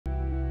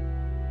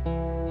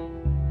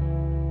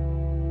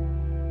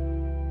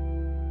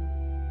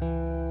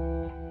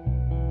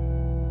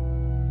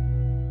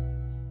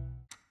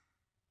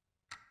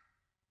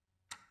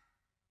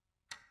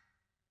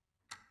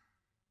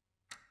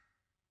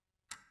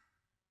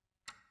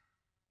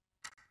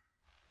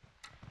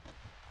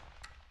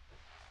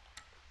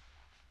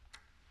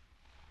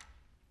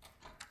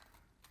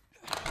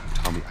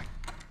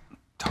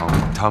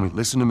Tommy,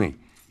 listen to me.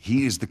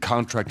 He is the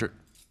contractor.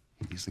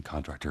 He's the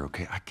contractor,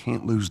 okay? I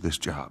can't lose this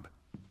job.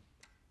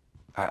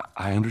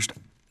 I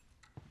understand.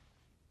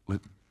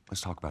 Let's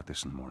talk about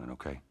this in the morning,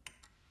 okay?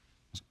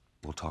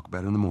 We'll talk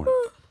about it in the morning.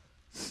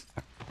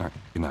 All right,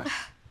 good night.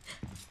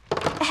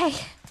 Hey.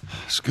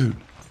 Scoot.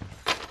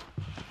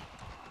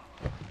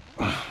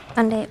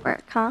 Monday at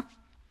work, huh?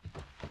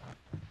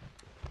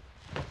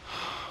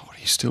 What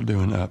are you still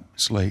doing up?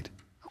 It's late.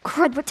 Oh,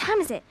 crud, what time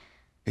is it?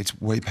 It's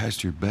way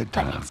past your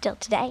bedtime. But it's still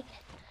today.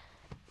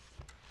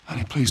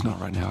 Honey, please not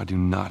right now. I do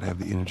not have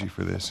the energy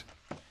for this.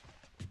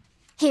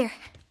 Here.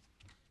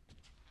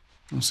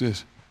 What's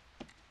this?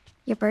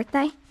 Your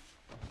birthday?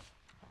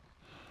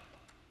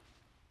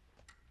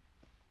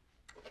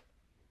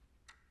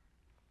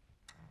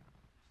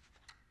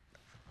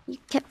 You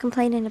kept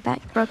complaining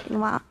about your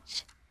broken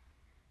watch.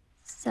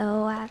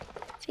 So I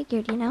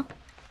figured, you know.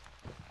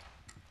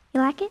 You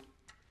like it?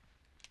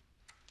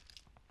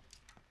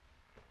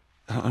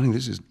 Honey,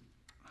 this is...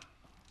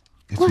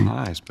 It's What?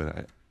 nice,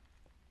 but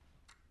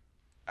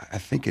I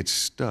think it's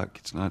stuck.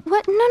 It's not...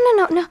 What?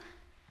 No.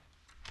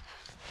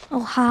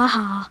 Oh, ha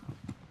ha.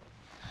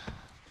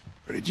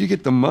 Where did you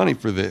get the money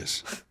for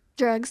this?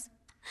 Drugs.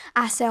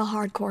 I sell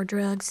hardcore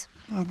drugs.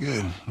 Oh,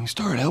 good. You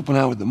started helping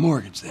out with the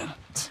mortgage then.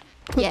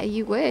 Yeah,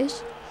 you wish.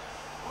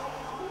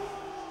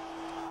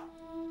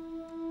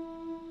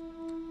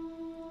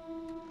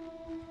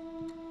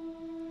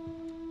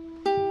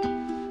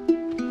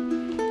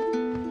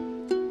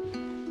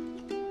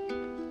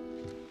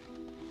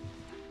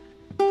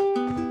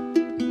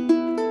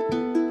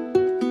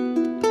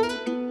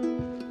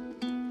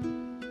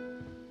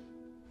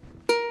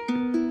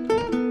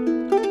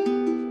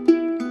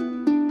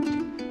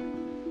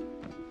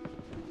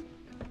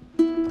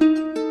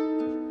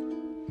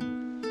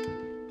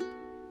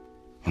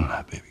 Good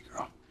night, baby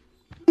girl.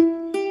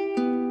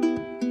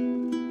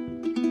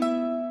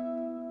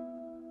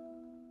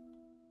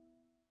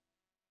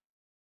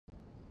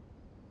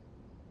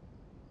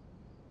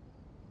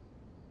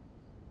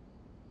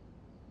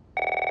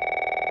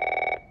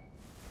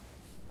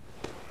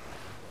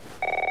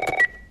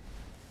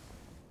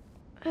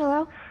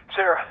 Hello?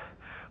 Sarah,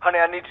 honey,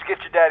 I need to get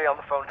your daddy on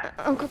the phone.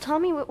 Uncle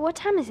Tommy, what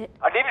time is it?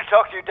 I need to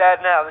talk to your dad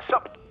now. There's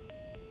something...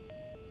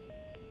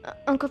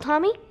 Uncle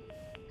Tommy?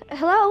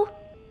 Hello?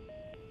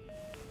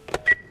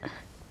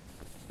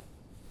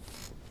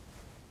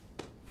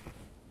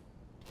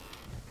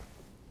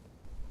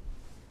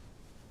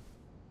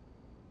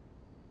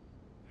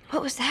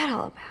 What was that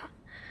all about?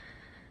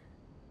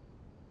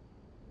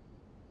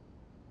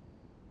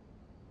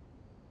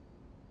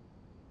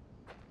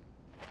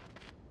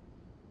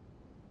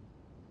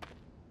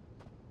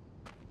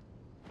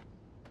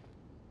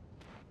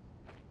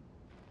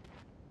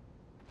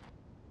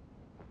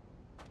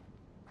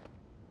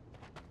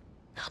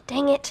 Oh,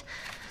 dang it.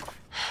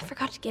 I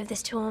forgot to give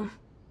this to him.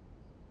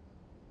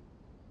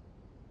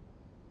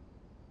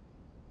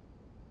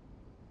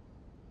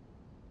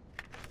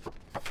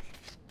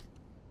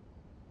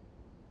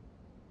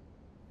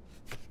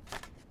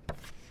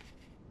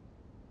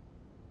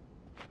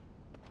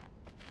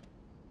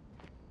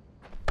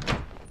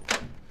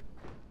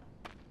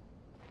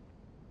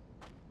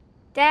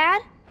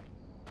 Dad?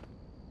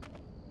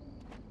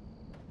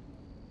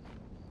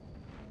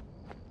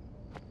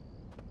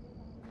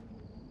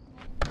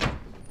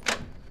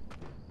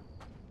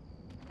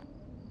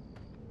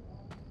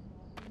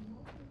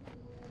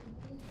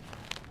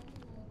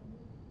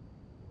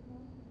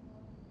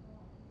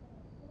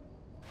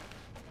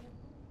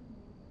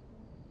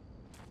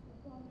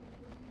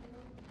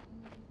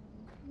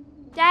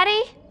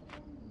 Daddy?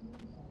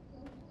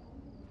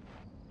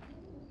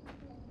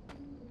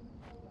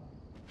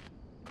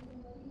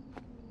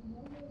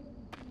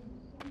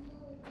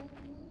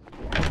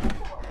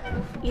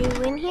 You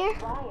in here?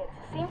 Riots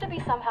seem to be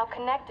somehow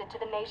connected to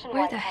the nationwide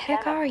Where the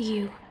heck pandemic. are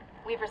you?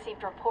 We've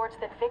received reports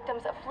that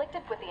victims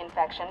afflicted with the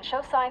infection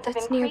show signs of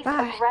That's increased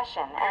nearby.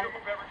 aggression, and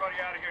Move everybody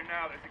out of here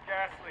now. There's a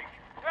gas leak.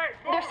 Hey,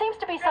 move! there seems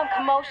to be some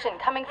commotion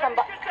coming from...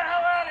 Get the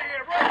hell out of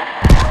here,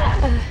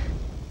 bro!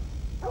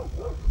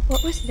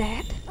 What was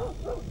that?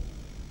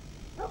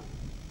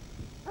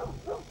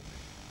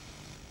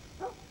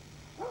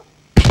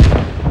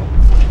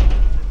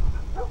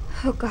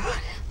 Oh,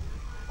 God.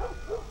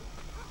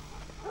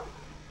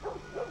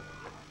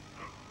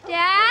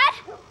 Dad?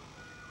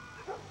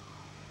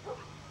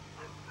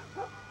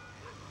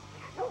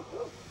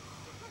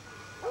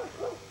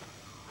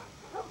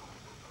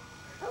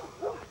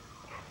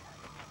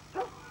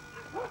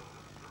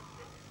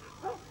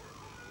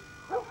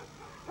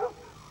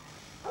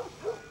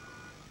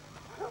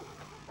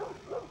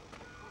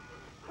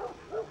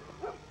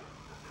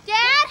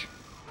 Dad?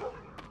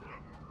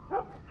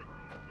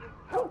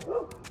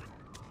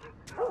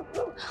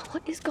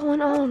 What is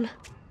going on?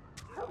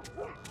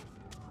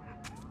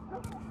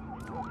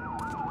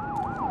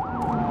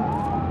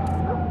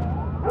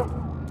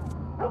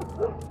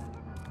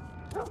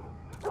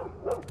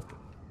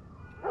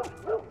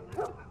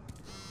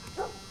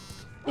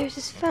 There's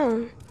his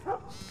phone.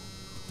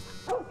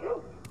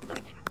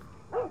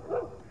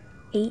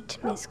 8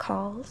 missed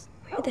calls.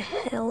 Where the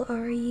hell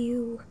are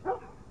you?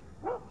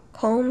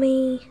 Call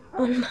me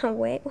on my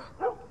way.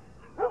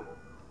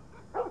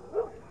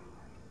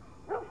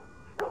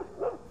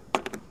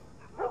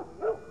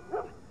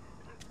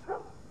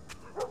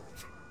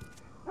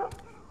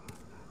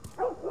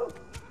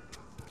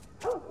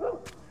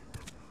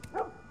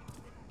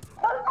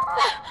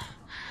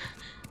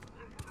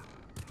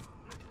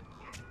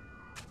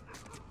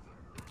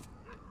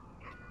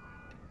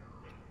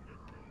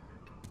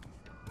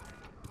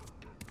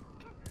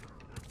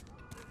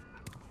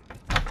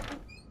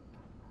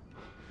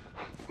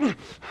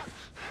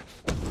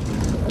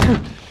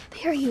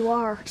 There you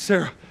are.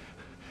 Sarah,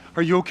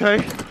 are you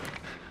okay?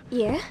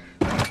 Yeah?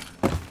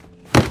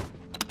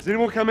 Does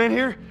anyone come in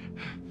here?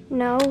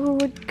 No, who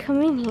would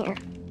come in here?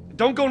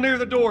 Don't go near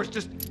the doors.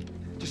 Just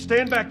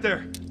stand back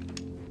there.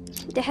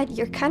 Dad,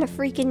 you're kind of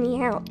freaking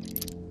me out.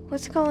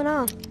 What's going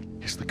on?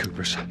 It's the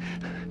Coopers.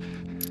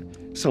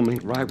 Something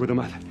ain't right with them.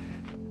 I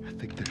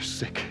think they're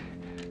sick.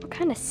 What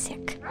kind of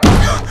sick?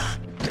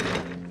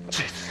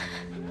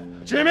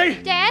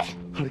 Jimmy! Dad?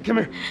 Honey, come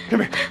here.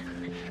 Come here.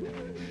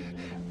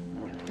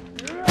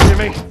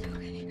 Jimmy!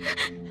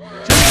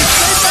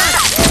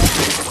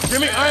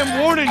 Jimmy, I am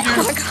warning you!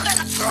 Oh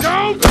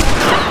Don't!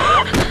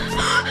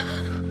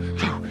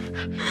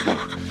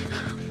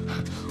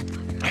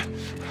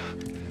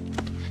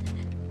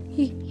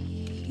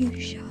 You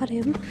shot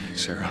him.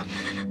 Sarah.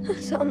 I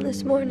saw him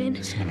this morning.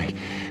 Listen to me.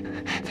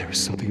 There is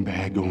something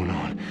bad going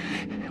on.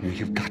 And we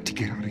have got to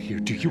get out of here.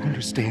 Do you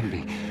understand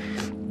me?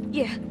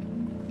 Yeah.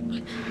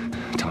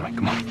 Tommy,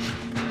 come on.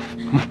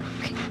 Come on.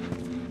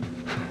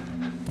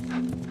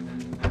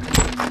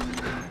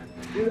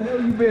 Where the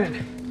hell you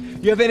been?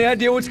 You have any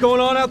idea what's going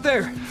on out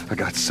there? I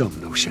got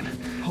some notion.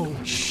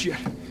 Holy shit.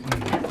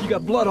 You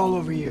got blood all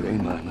over It you.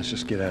 ain't mine. Let's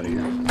just get out of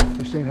here.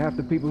 This ain't half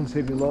the people in the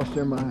city lost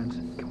their minds.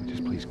 Can we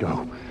just please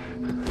go?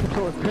 Some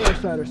sort of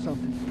parasite or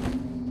something.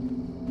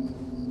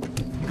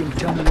 You gonna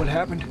tell me what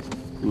happened?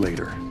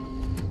 Later.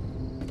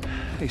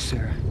 Hey,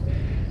 Sarah.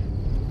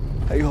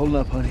 How you holding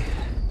up, honey?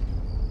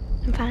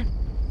 I'm fine.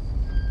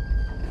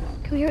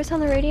 Can we hear us on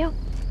the radio?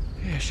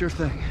 Yeah, sure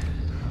thing.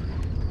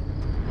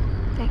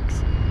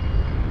 Thanks.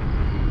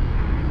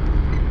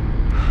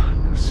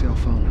 No cell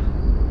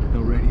phone. No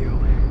radio.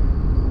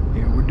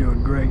 Yeah, we're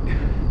doing great.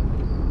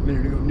 A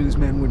minute ago,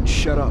 newsman wouldn't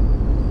shut up.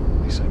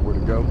 He said where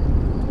to go?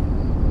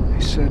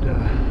 They said,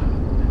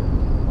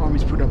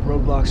 Army's put up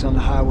roadblocks on the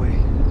highway.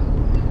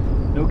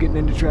 No getting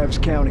into Travis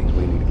County.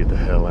 We need to get the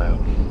hell out.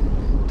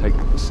 Take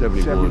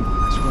 71.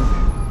 That's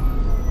right.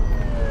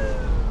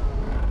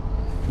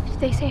 Did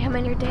they say how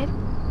many are dead?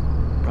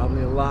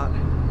 Probably a lot.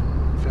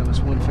 Found this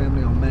one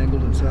family all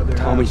mangled inside their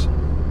Tommy. house.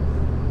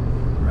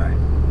 Right.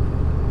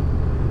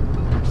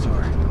 I'm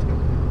sorry.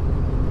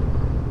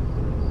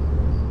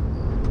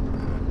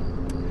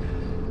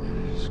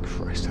 Jesus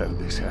Christ, how did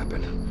this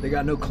happen? They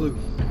got no clue.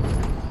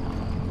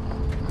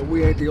 But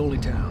we ain't the only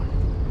town.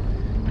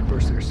 At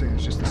first they were saying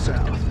it's just the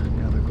South.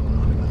 Now they're going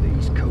on about the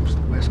East Coast,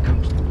 the West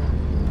Coast.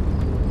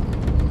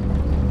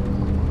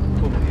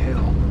 Holy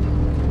hell.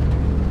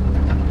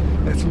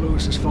 That's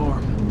Lewis's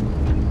farm.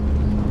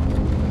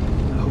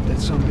 I hope that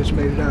son bitch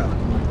made it out.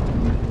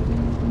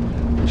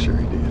 I'm sure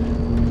he did.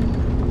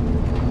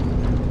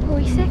 Were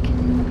we sick?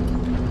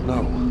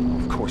 No,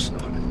 of course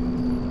not.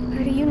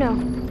 How do you know?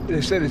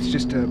 They said it's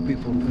just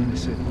people in the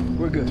city.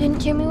 We're good. Didn't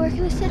Jimmy work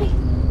in the city?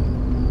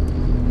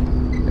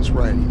 That's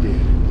right, he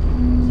did.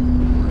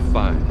 We're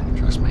fine,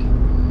 trust me.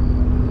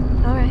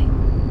 All right.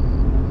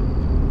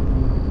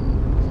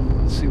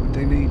 Let's see what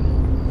they need.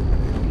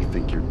 What do you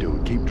think you're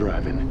doing? Keep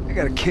driving. I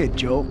got a kid,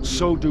 Joel.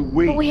 So do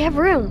we. But we have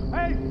room.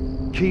 Hey!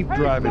 Keep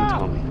driving, stop!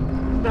 Tommy.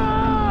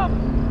 Stop!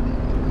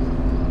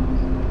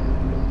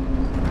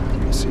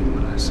 You ain't seen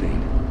what I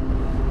seen.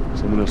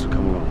 Someone else will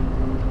come along.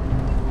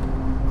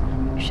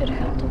 Should have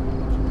helped him.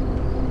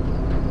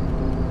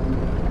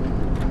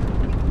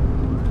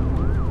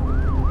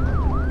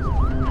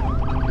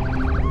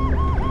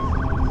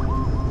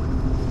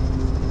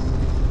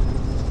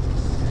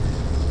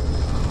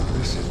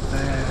 This is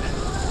bad.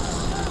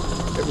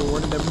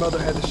 Everyone and their mother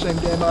had the same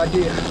damn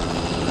idea.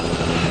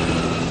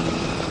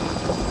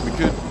 We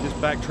could just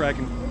backtrack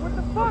and... What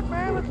the fuck,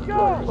 man? Let's go!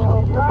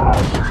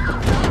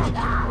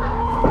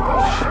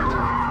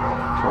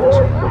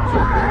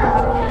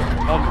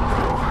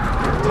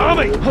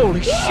 Tommy!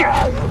 Holy shit!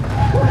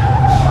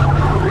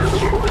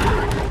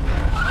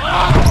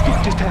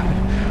 What just happened?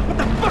 What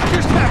the fuck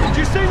just happened? Did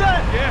you see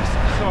that? Yes, I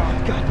saw him.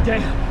 God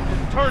damn.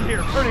 Turn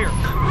here, turn here.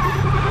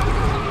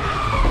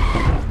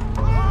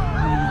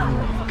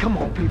 Come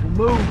on, people,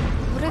 move.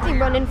 What are they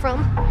running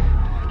from?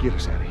 Get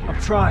us out of here. I'm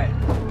trying.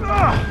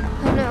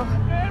 Oh no.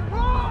 Man,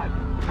 run!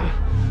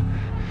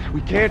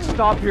 We can't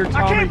stop here,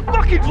 Tommy. I can't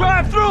fucking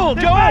drive through them,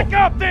 Then Joel! back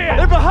up then!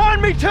 They're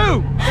behind me,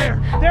 too!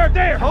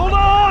 There! Hold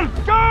on!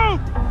 Go!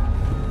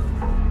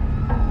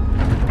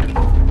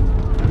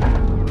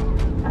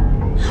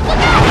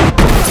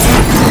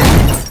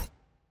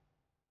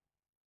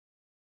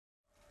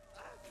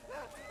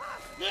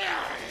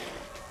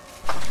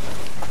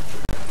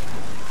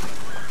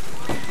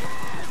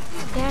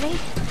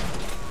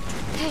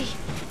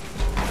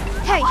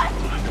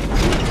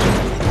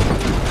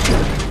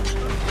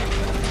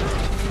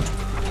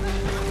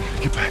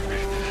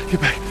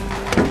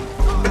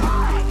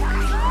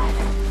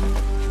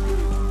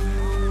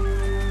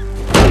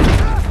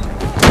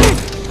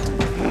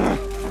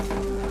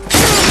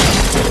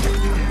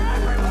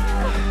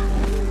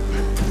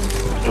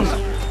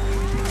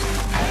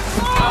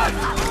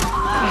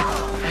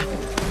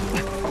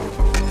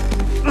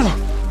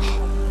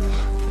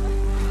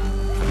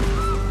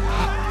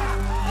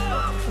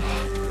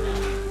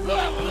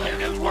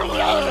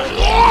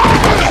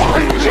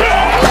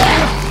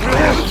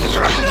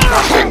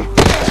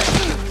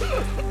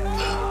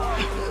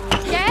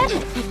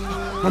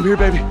 I'm here,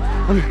 baby.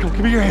 I'm here. Come,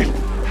 give me your hand.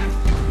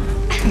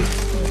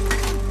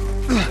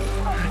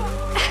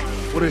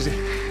 What is it?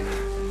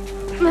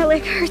 My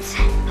leg hurts.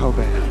 How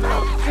bad?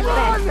 Pretty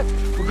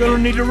bad. We're gonna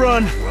need to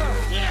run.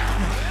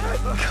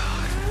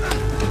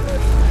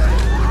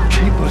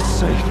 Keep us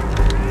safe.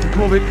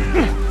 Come on, baby.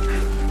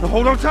 Now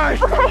hold on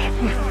tight.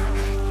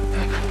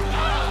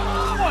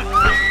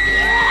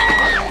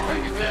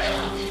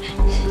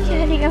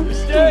 Daddy, I'm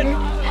scared.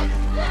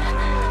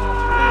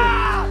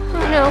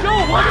 Oh no. No,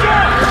 watch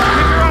out!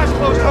 Keep your eyes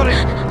closed, honey.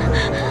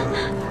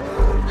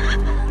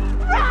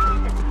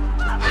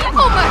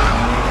 Oh my!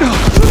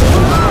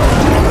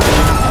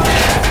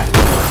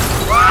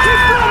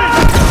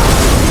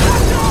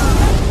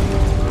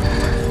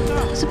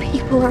 Those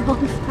people are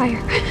on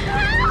fire.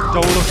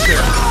 Don't look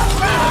there.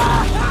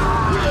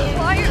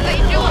 Why are they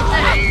doing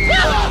that?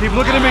 Keep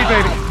looking at me,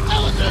 baby.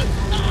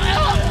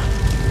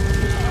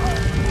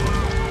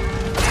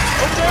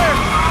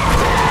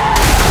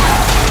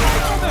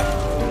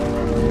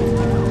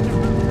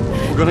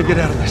 We're gonna get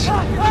out of this. I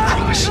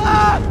promise.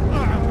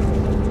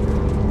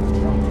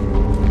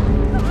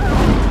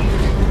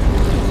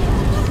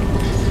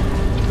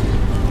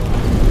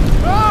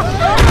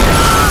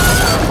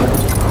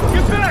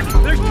 Get back!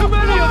 There's too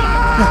many of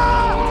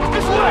them!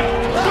 This way!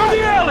 Through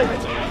the alley!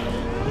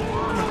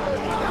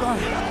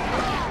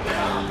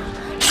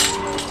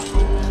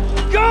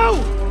 Go!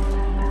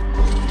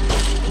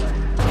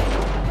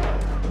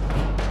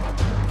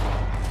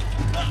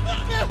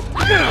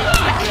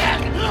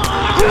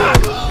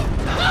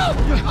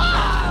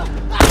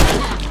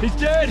 He's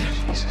dead!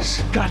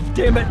 Jesus. God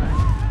damn it!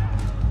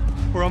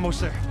 We're almost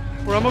there.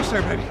 We're almost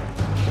there, baby.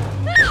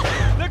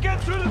 They're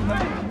getting through the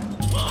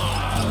fence!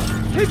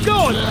 Keep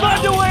going!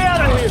 Find a way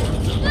out of here!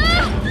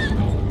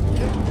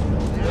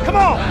 Come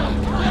on!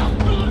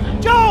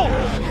 Go!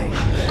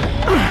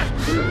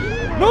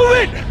 Move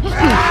it!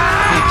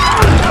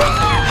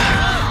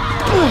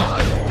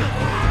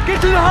 Get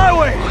to the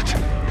highway!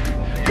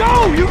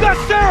 Go! You got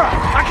Sarah!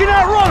 I can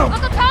outrun him!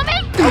 Uncle Tommy?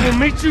 I will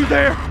meet you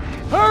there!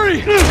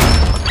 Hurry!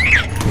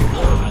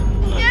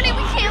 Daddy,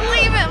 we can't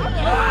leave him.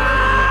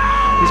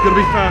 He's gonna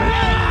be fine.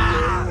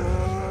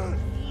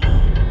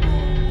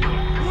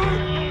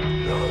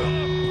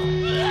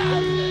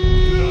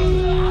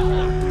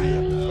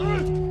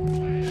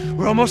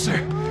 We're almost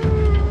there.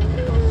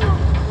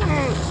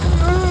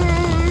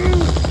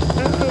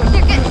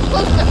 They're getting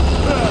closer.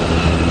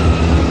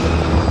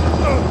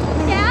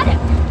 Dad?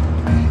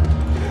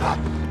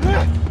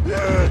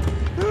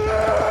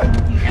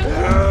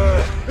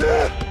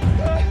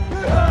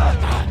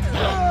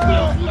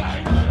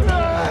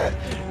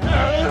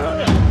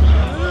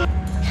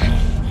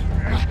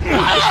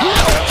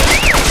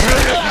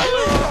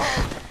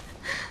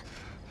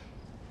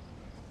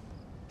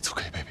 It's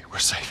okay, baby. We're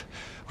safe.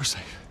 We're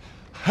safe.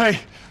 Hey,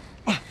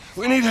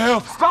 we need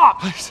help.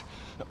 Stop! Please.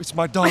 It's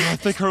my daughter. I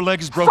think her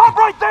leg is broken. Stop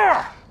right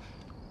there!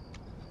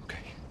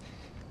 Okay.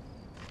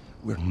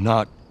 We're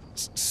not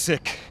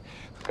sick.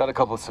 Got a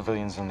couple of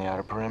civilians on the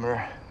outer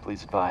perimeter.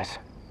 Please advise.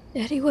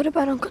 Daddy, what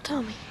about Uncle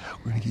Tommy?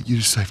 We're gonna get you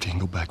to safety and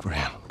go back for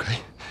him, okay?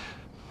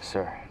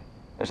 Sir,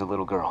 there's a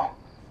little girl.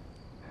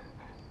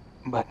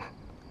 But...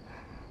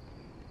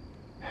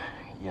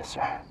 Yes,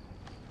 sir.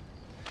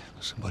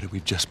 Listen, buddy,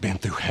 we've just been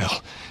through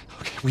hell.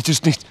 Okay, we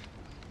just need...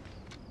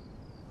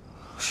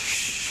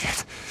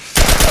 Shit.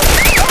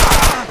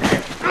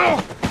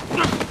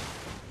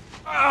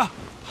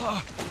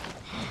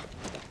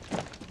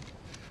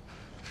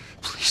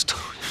 Please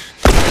don't.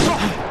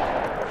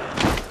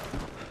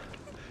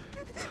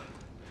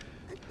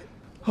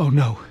 Oh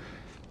no.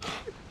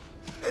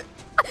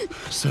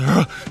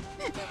 Sarah.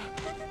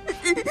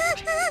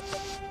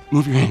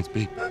 Move your hands,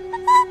 baby.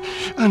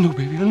 I know,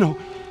 baby, I know.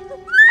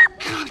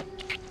 God.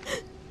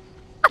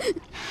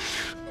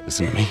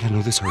 Listen to me, I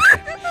know this hurts,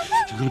 baby.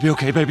 You're gonna be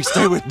okay, baby.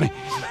 Stay with me.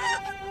 All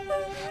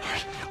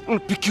right, I'm gonna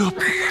pick you up.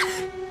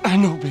 I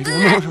know, baby, I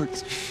know it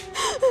hurts.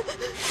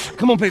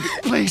 Come on, baby,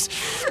 please.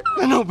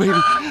 I know, baby,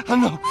 I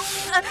know.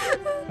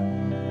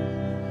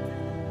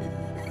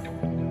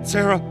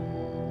 Sarah.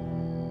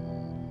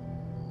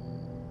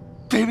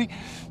 Baby.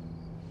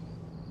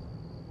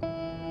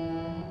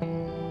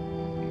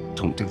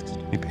 Don't do this to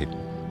me, baby.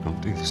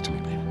 Don't do this to me,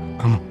 baby.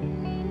 No.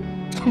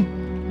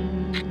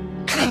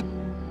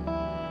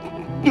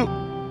 No.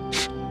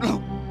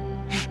 No.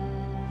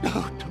 No,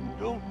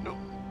 no, no.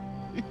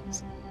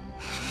 Please.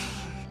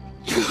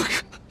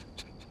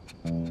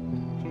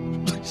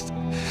 Please.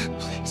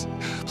 Please.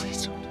 Please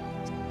don't.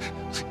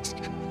 Please.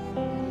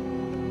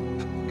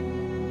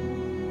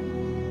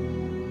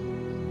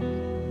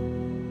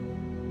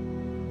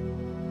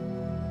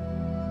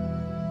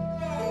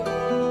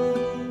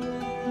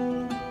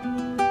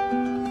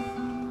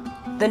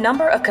 The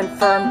number of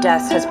confirmed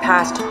deaths has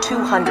passed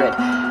 200.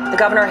 The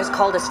governor has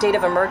called a state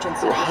of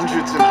emergency. There were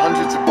hundreds and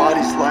hundreds of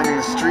bodies lining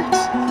the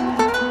streets.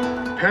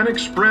 Panic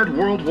spread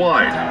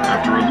worldwide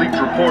after a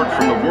leaked report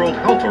from the World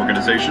Health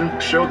Organization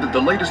showed that the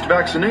latest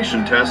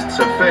vaccination tests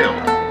have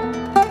failed.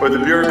 With the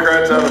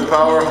bureaucrats out of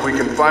power, we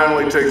can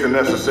finally take the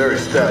necessary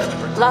steps.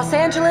 Los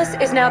Angeles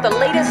is now the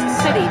latest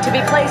city to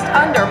be placed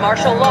under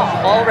martial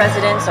law. All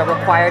residents are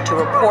required to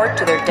report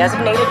to their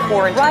designated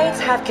quarantine. Riots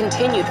have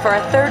continued for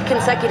a third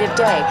consecutive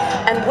day,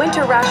 and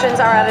winter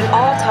rations are at an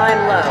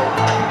all-time low.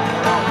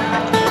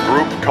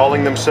 A group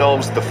calling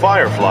themselves the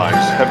Fireflies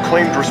have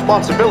claimed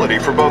responsibility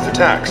for both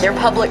attacks. Their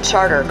public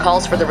charter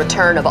calls for the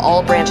return of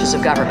all branches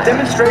of government.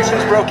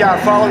 Demonstrations broke out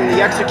following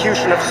the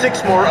execution of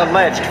 6 more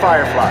alleged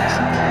Fireflies.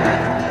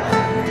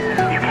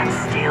 You can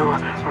still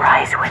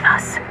rise with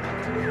us.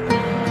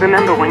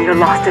 Remember, when you're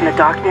lost in the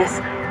darkness,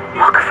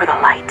 look for the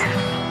light.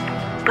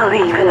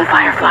 Believe in the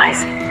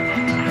Fireflies.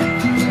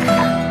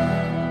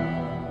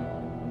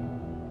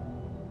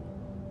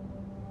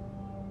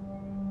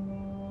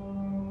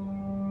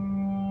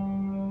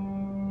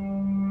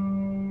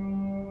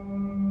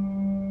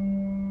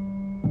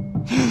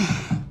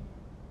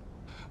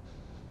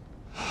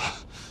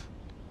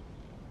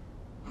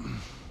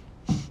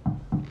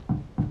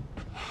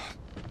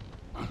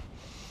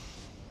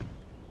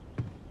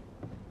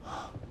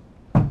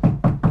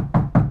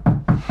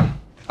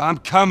 I'm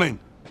coming.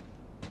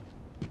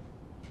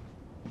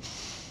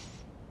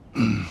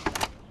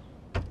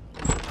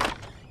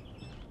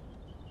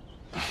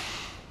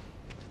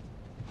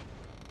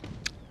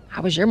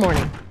 How was your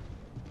morning?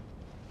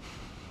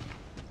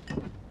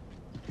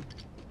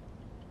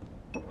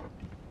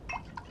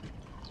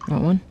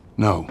 Want one?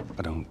 No,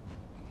 I don't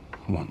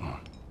want one.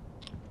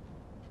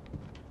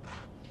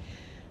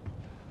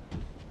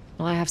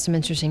 Well, I have some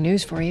interesting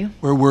news for you.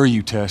 Where were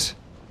you, Tess?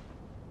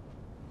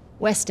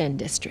 West End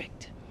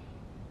District.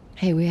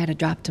 Hey, we had a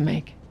drop to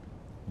make.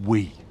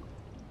 We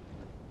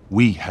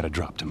had a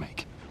drop to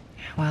make.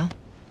 Well,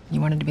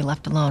 you wanted to be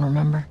left alone,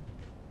 remember?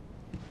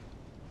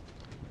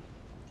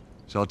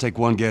 So I'll take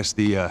one guess.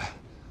 The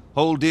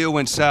whole deal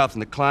went south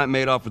and the client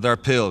made off with our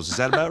pills. Is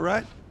that about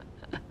right?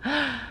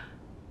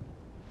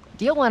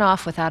 Deal went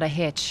off without a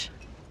hitch.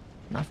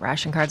 Enough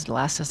ration cards to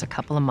last us a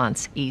couple of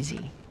months,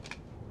 easy.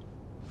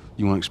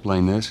 You want to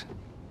explain this?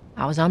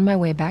 I was on my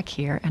way back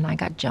here and I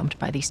got jumped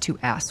by these 2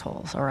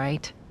 assholes, all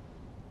right?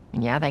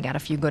 And yeah, they got a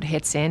few good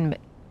hits in, but...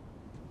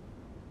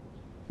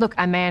 Look,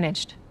 I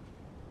managed.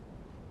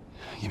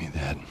 Give me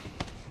that. Are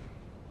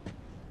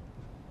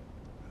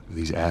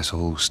these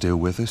assholes still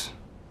with us?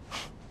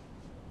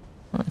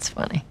 That's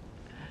funny.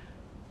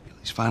 At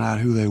least find out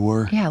who they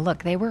were. Yeah,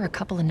 look, they were a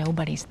couple of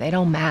nobodies. They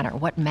don't matter.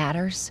 What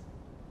matters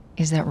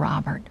is that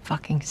Robert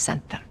fucking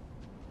sent them.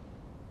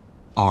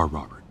 Our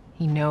Robert.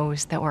 He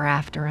knows that we're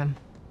after him.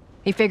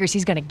 He figures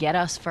he's gonna get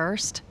us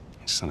first.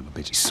 Son of a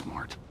bitch, he's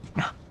smart.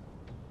 No.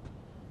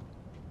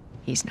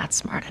 He's not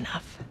smart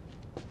enough.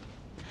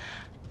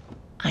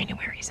 I know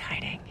where he's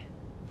hiding.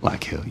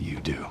 Like hell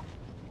you do.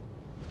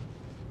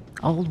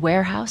 Old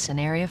warehouse in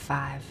Area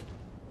 5.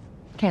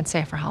 Can't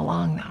say for how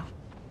long, though.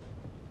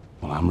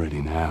 Well, I'm ready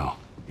now,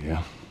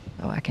 yeah?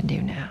 Oh, I can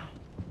do now.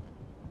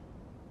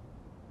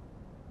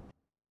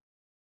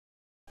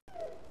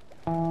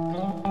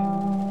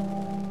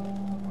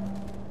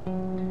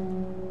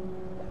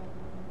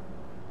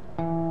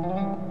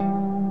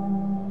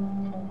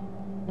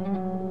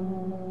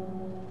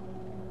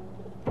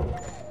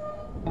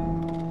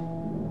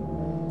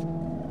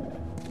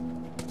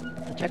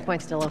 The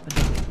checkpoint's still open.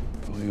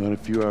 Only got a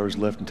few hours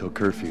left until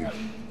curfew.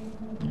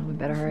 Well, we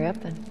better hurry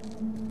up then.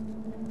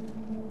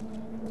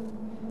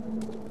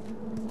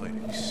 Wait,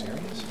 are you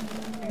serious?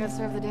 I got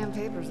served the damn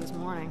papers this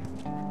morning.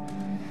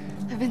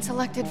 I've been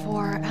selected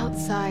for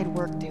outside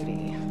work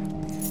duty.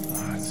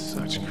 That's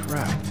such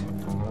crap.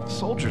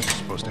 Soldiers are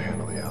supposed to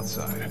handle the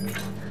outside.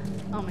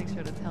 I'll make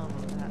sure to tell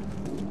them that.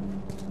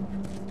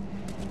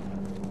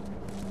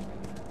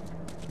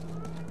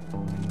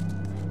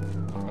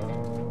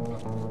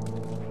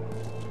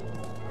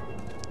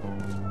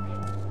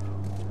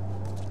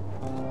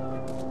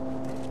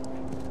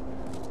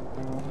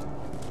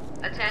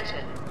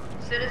 Attention.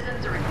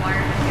 Citizens are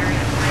required to carry a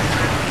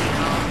perimeter at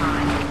all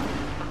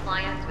times.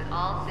 Compliance with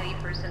all city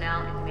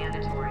personnel is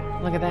mandatory.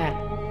 Look at that.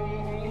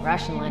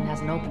 Ration line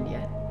hasn't opened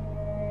yet.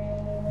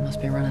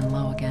 Must be running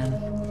low again.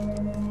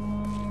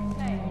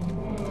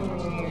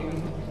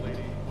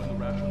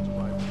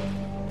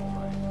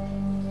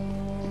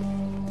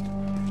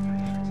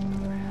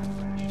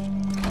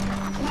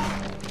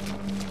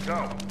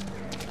 Go.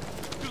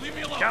 You leave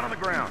me alone. Down on the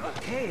ground.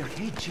 Okay,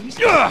 Jesus.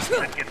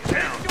 Let's get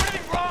down. Do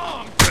anything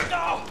wrong!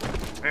 No!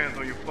 Hands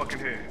on your fucking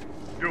head.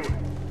 Do it.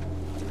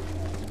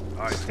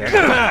 All right, Stand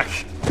back!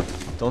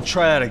 Don't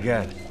try that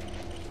again.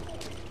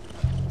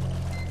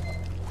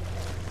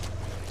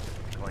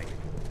 Clean.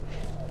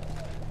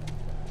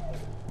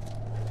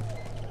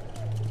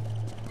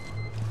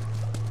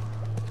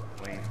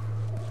 Clean.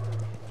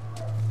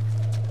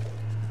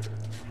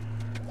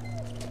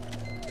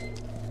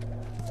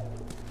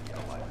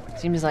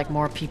 Seems like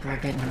more people are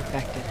getting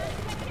infected.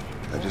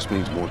 That just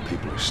means more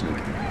people are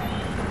sneaking.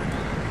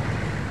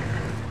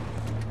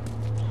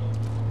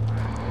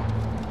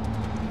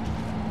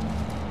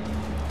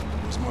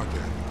 Where's Mark at?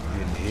 You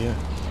didn't hear?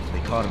 They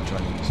caught him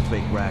trying to use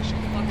fake ration.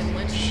 Fucking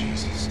lynch.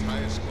 Jesus.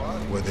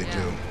 What'd they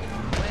do?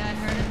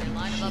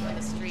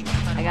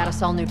 I got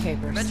us all new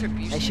papers.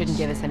 They shouldn't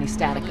give us any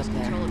static up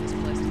there.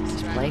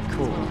 Just play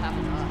cool.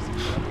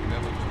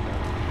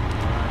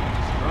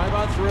 Drive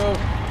on through.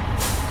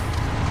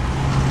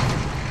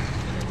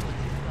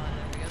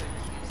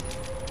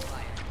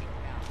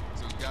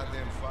 Those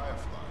goddamn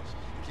fireflies.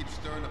 Keep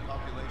stirring the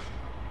population.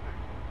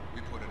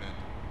 We put an end to it.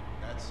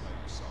 That's how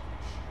you solve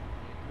this shit.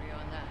 We agree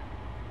on that.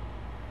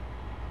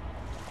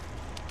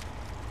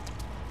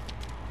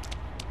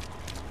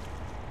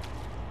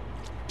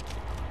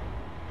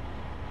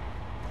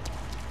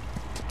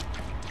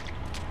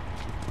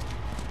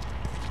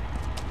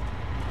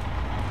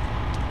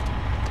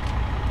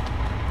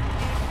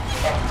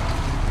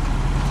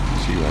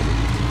 See you later.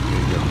 There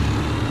you go.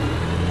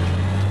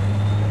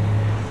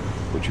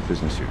 What's your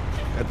business here?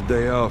 Got the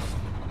day off.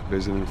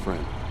 Visiting a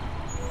friend.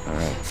 All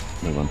right,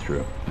 move on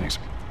through. Thanks.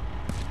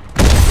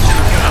 Get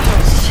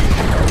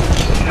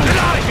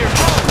out of here!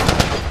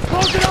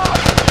 Close it off!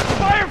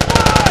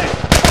 Firefly!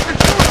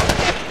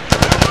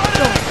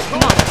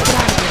 Come on, get out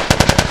of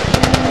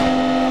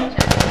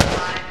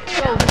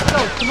here. Go,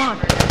 come on.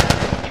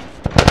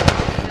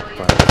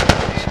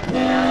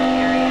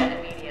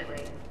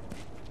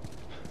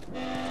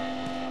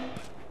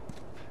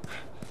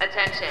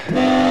 Attention.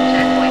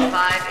 Checkpoint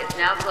 5 is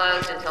now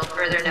closed until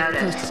further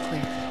notice. Coast is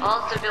clear.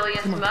 All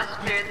civilians must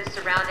clear the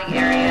surrounding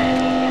area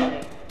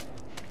immediately.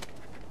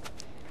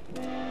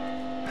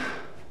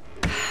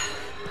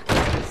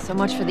 So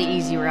much for the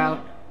easy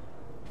route.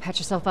 Patch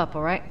yourself up,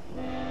 all right?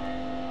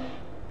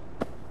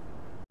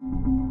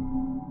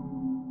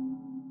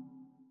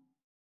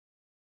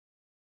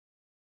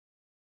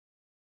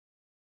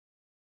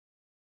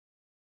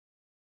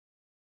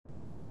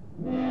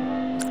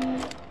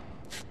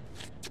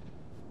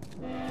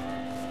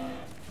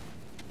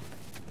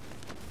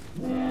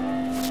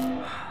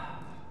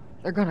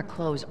 They're gonna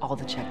close all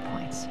the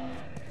checkpoints.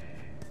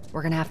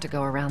 We're gonna have to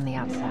go around the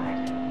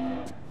outside.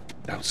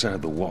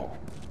 Outside the wall.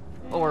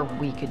 Or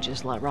we could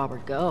just let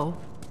Robert go.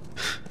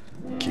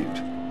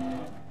 Cute.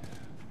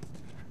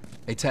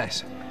 Hey,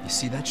 Tess, you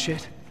see that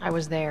shit? I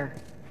was there.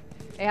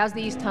 Hey, how's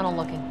the east tunnel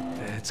looking?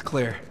 It's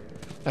clear.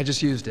 I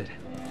just used it.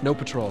 No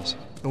patrols.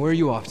 And where are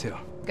you off to?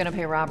 Gonna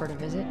pay Robert a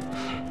visit?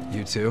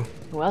 You too?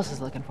 Who else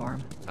is looking for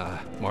him?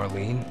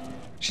 Marlene.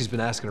 She's been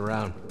asking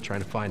around,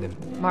 trying to find him.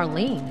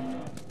 Marlene?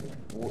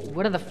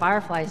 What do the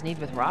Fireflies need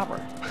with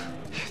Robert?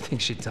 You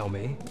think she'd tell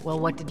me? Well,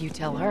 what did you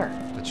tell her?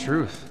 The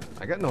truth.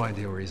 I got no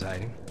idea where he's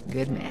hiding.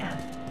 Good man.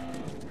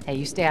 Hey,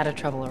 you stay out of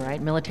trouble, all right?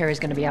 Military's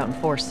gonna be out in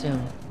force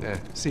soon. Yeah,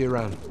 see you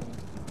around.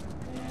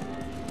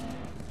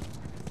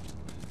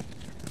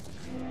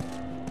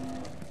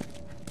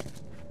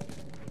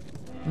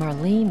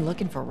 Marlene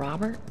looking for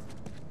Robert?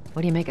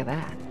 What do you make of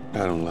that? I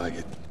don't like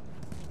it.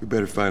 We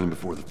better find him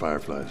before the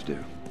Fireflies do.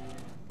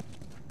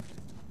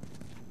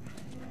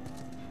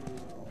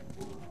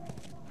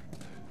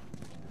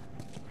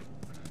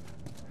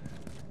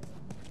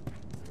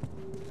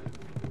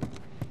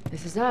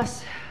 This is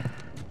us.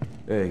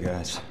 Hey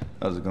guys,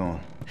 how's it going?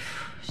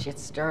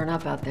 Shit's stirring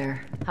up out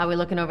there. How we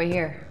looking over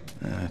here?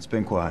 It's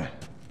been quiet.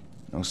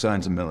 No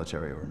signs of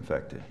military or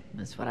infected.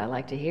 That's what I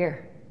like to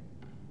hear.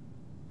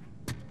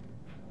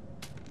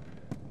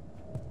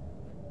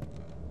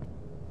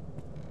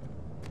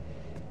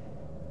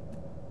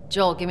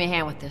 Joel, give me a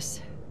hand with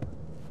this.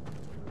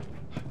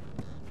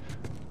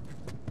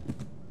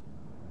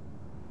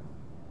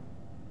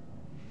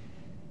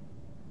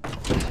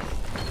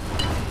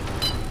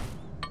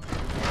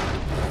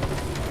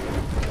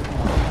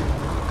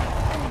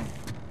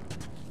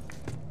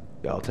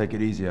 Y'all take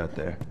it easy out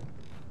there.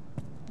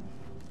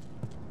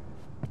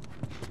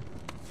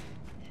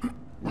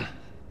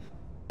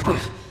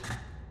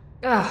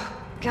 Oh,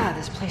 God,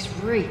 this place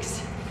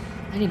reeks.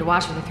 I need to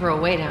watch what they throw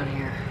away down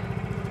here.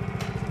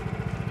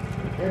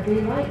 There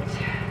be light.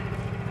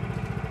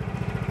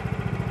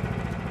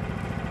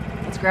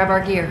 Let's grab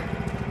our gear.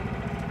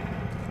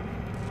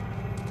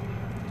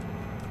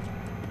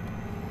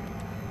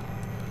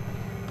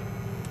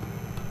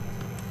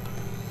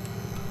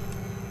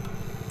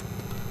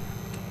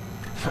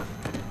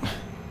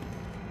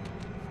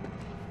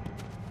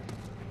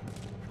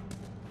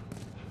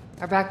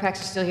 Our backpacks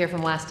are still here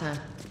from last time.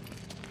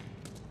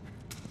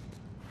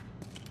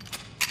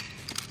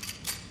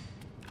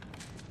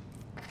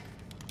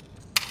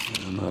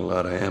 Not a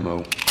lot of ammo.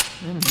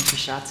 Make the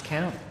shots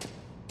count.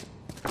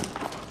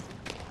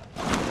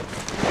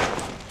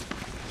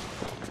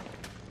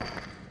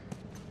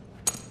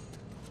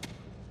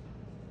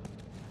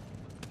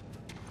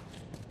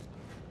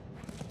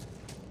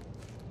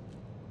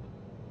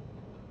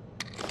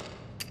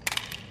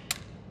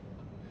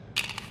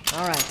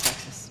 All right,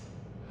 Texas.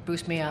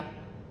 Boost me up.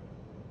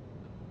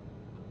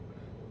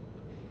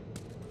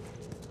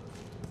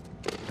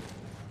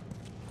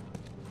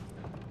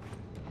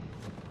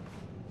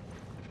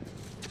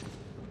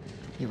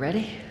 You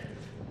ready?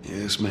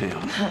 Yes, ma'am.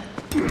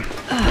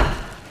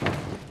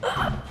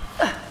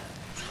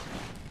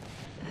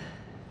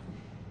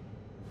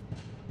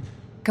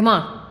 Come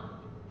on.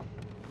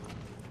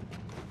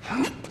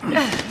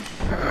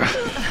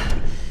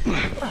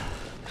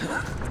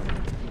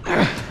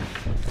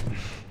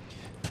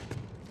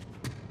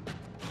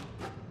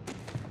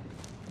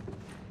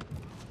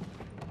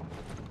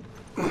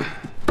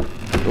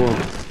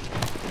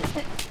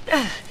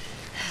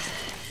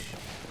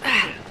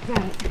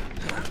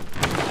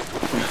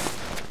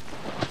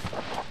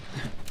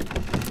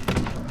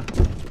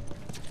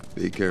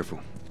 Be careful.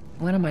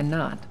 When am I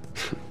not?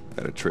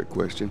 That a trick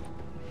question?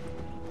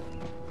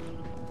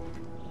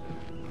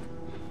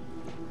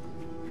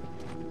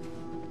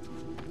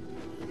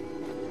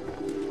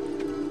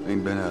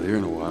 Ain't been out here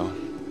in a while.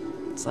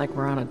 It's like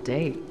we're on a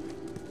date.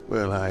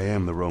 Well, I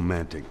am the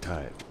romantic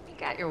type. You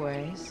got your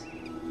ways.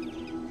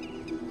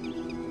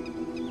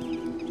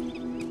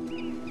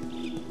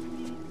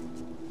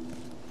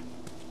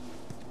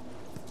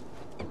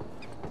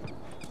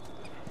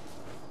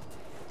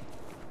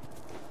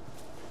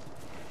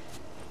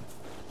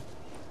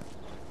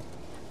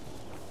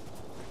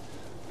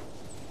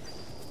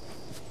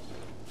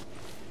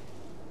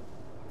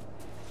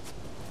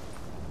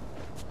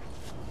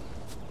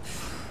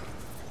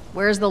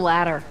 Where's the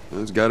ladder?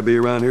 Well, it's got to be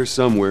around here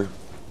somewhere.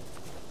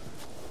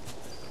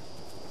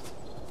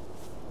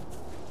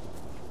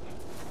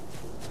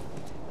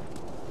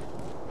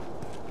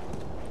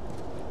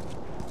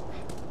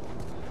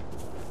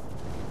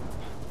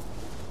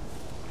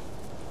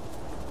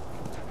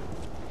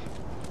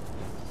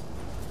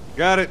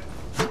 Got it.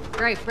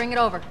 Great, bring it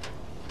over.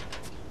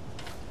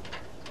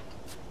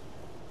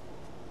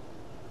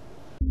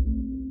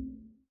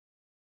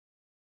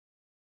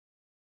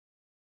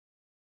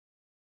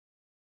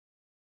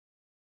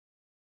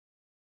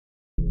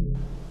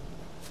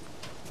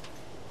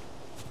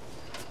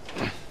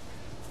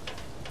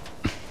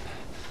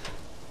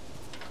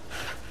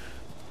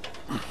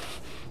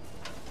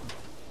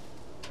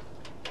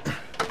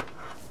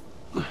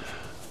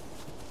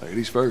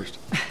 Ladies first.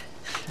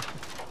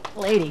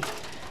 Lady,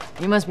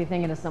 you must be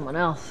thinking of someone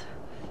else.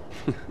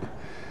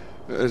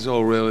 That's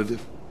all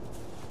relative.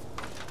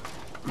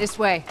 This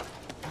way.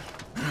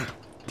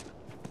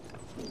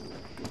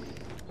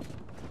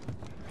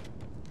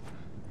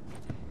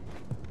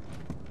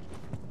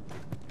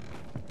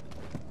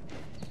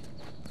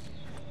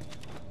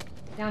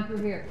 Down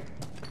through here.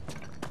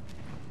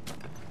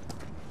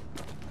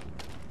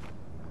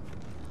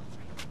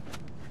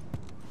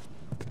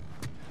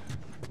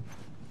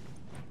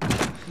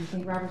 You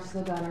think Robert's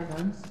still got our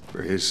guns?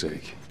 For his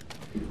sake,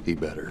 he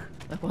better.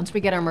 Look, once we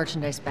get our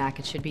merchandise back,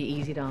 it should be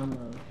easy to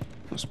unload.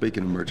 Well,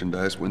 speaking of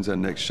merchandise, when's that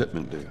next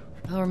shipment due?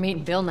 Well, we're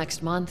meeting Bill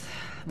next month.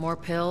 More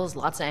pills,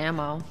 lots of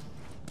ammo.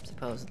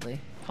 Supposedly.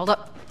 Hold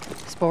up.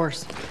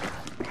 Spores.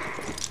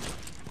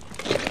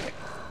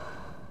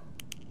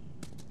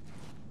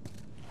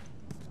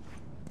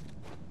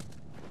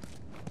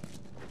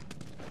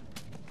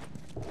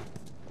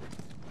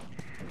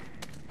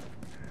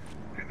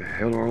 Where the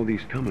hell are all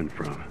these coming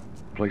from?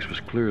 The place was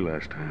clear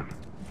last time.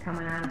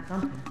 Coming out of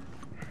something.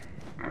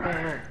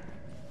 There.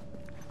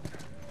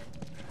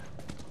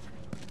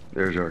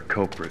 There's our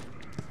culprit.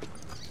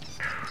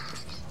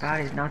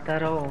 Body's not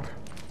that old.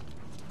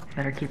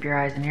 Better keep your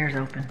eyes and ears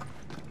open.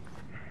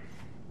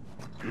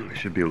 We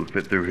should be able to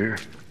fit through here.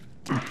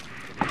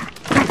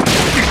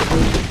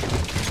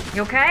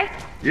 You okay?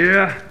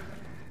 Yeah.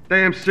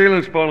 Damn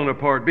ceiling's falling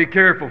apart. Be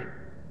careful.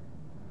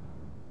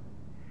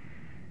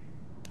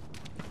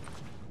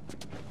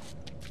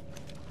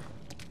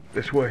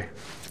 This way.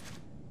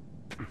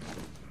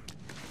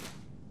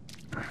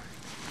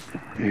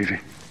 Easy.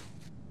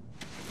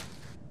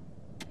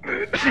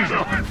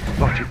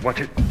 Watch it,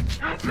 watch it.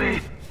 Help me.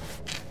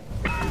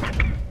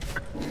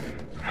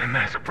 My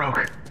mask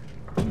broke.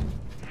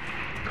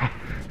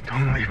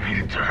 Don't leave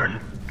me to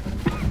turn.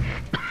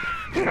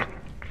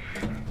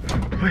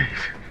 Please.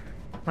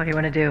 What do you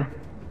want to do?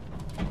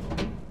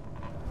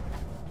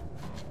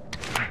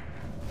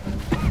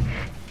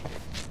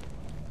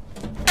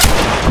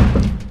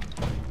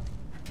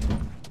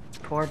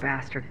 Poor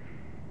bastard.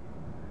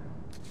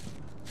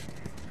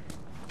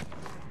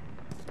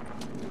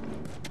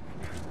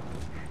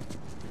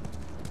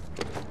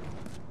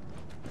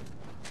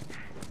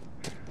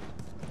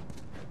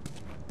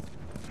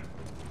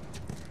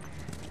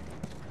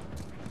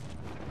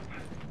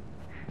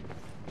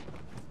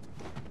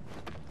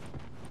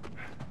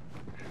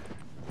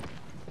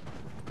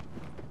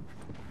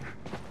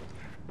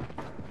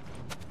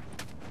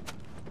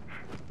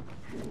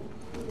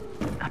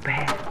 Up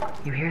ahead.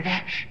 You hear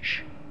that? Shh,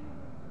 shh.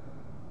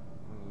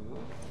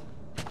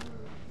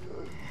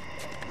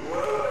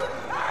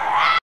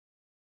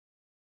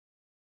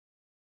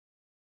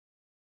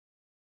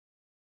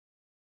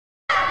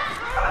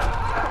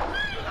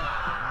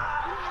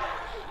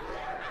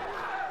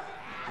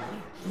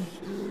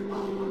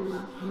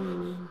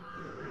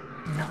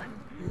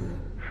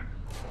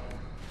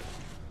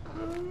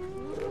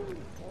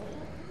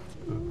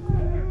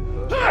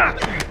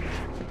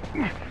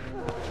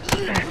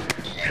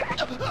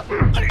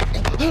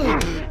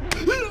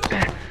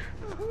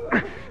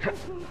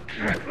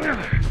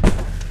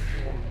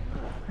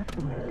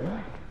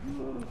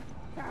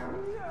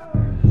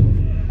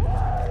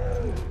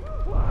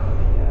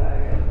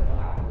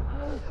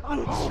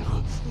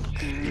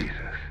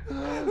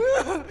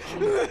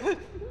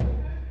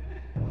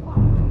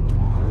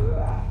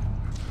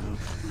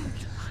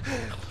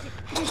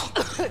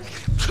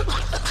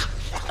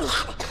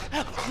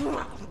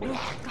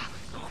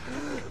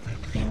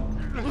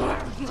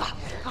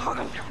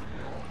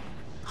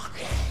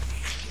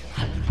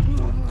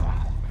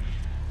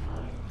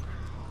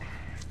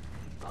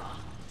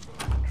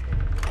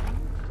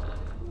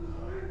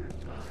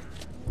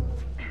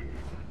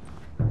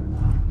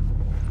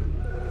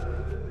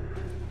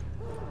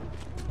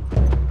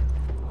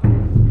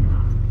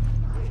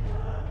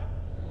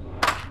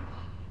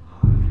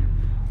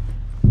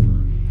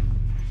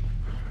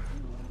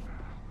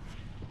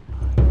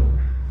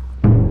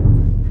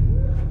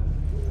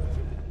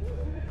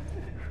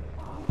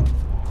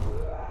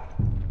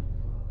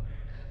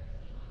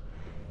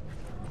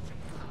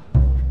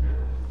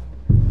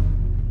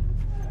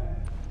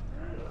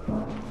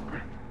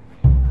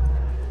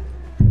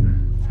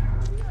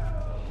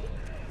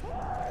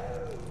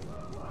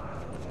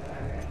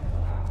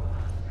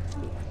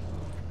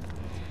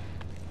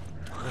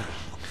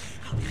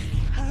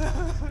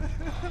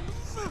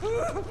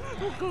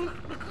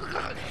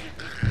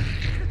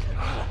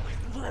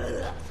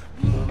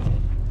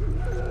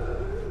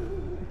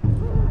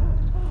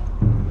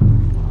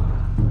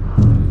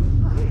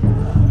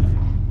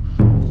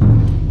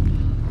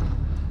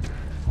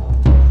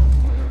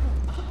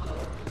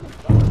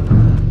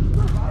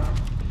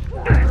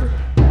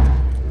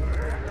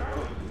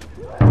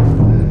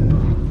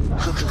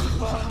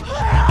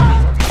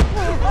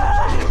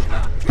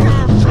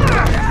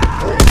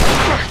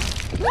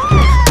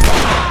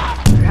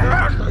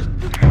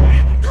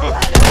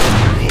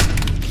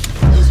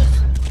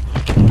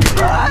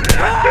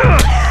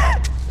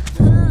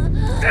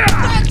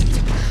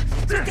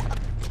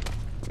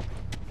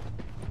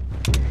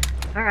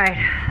 All right,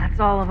 that's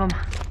all of them.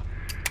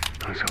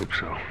 Let's hope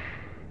so.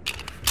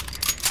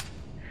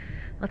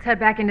 Let's head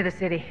back into the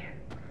city.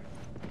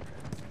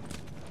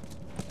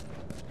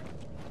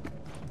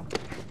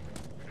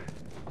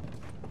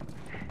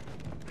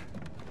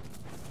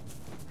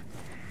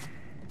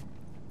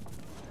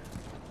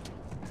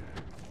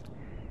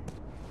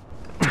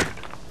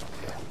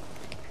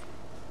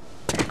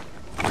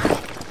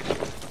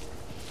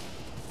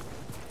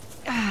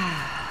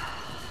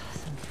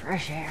 Some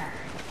fresh air.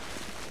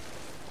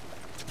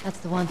 That's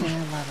the one thing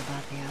I love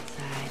about the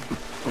outside.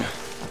 I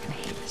fucking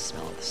hate the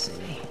smell of the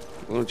city.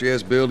 Why don't you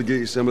ask Bill to get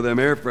you some of them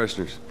air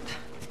fresheners?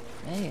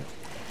 Hey,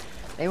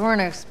 if they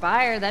weren't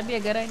expired, that'd be a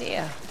good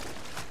idea.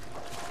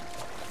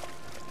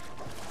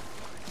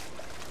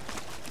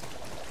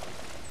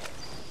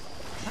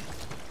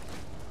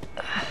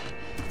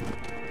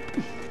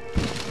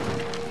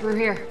 Through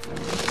here.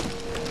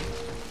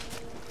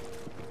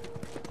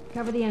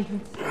 Cover the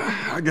entrance.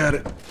 I got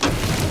it.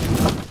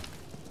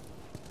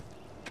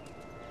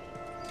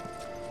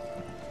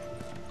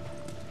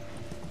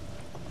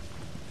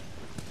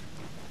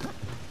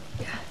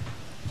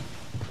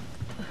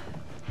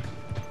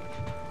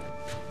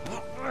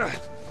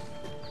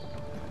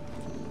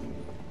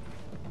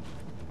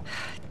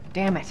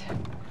 Damn it.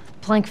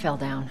 Plank fell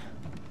down.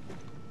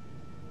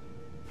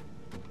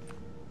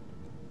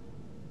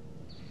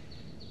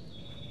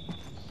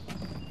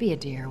 Be a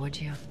dear, would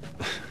you?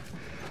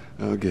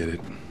 I'll get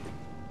it.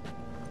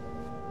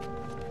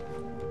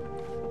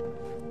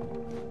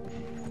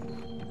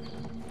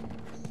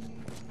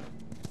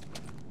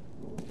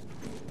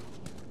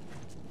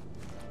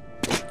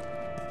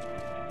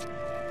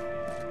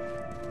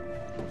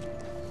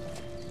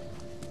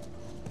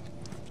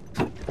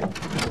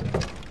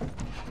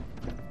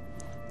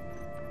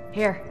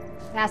 Here,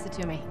 pass it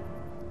to me.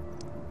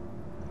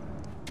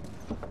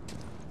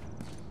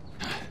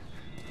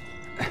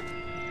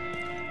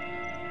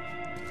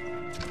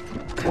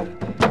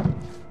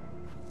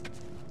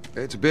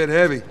 It's a bit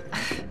heavy.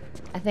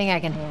 I think I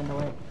can handle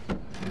it.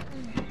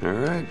 All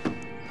right.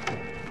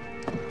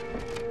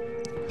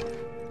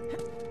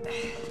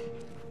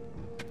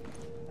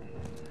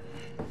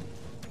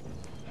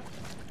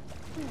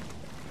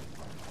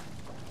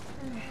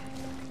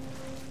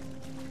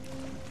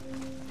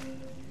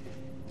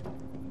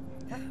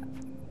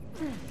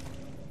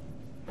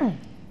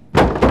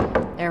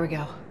 There we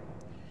go.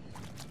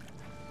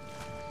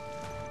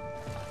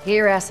 Get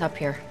your ass up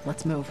here.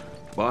 Let's move.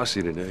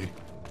 Bossy today.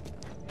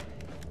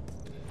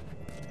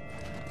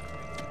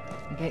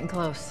 I'm getting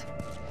close.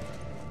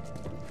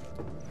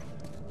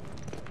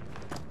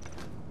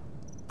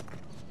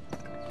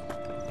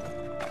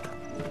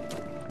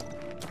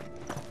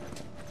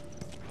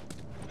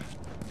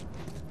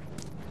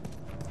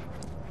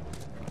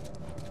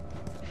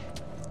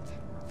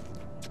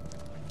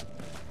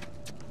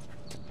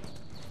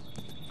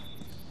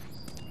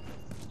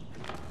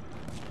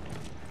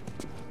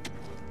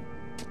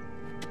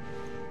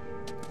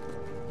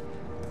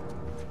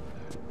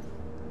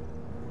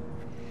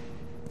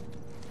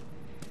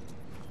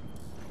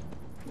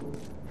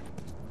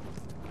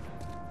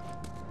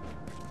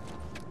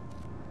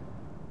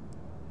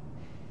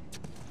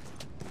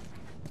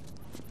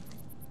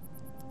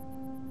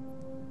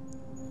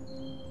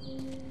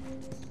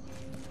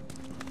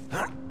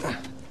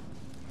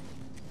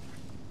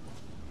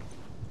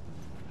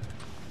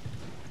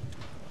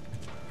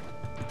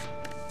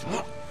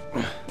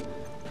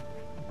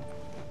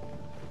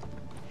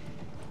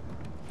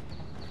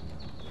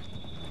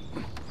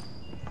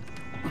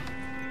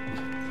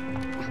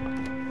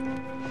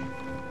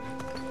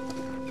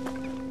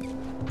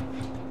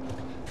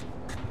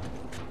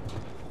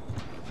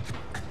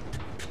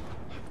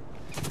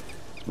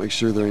 Make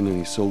sure there ain't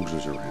any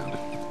soldiers around.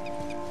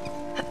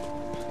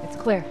 It's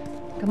clear.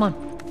 Come on.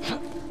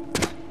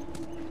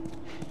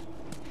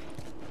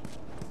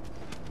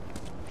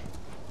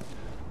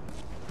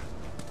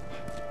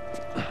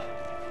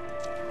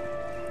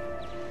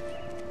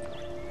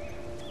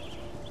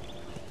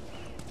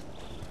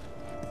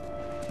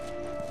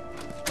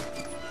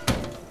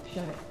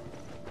 Shut it.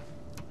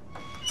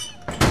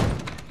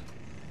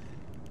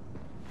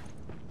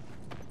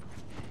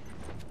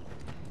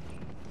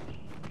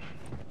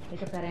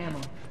 Pick up that ammo.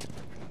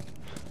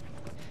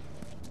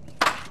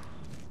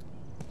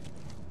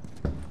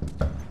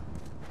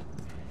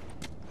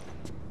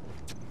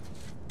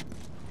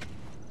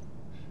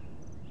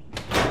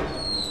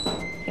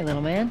 Hey,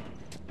 little man.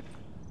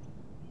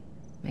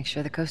 Make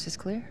sure the coast is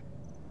clear.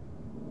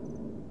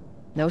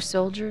 No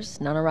soldiers,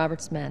 none of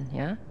Robert's men,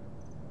 yeah?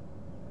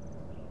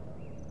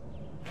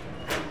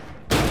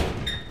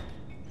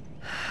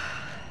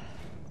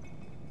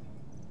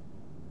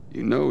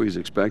 You know he's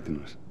expecting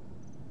us.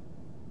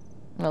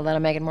 Well,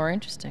 that'll make it more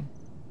interesting.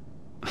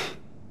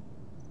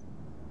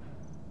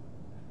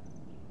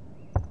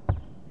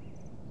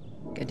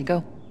 Good to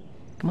go.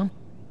 Come on.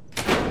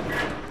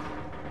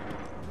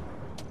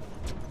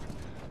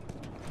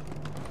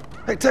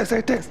 Hey, Tess,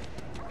 hey,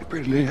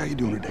 pretty lady, how you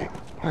doing today?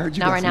 I heard you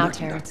Not got right some now,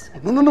 merchandise.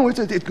 Terrence. No, it's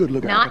good.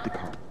 Look, I got Not the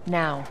car.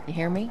 now. You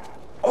hear me?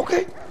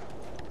 Okay,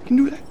 you can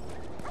do that.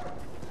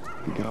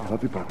 You got all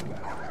up your pocket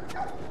back.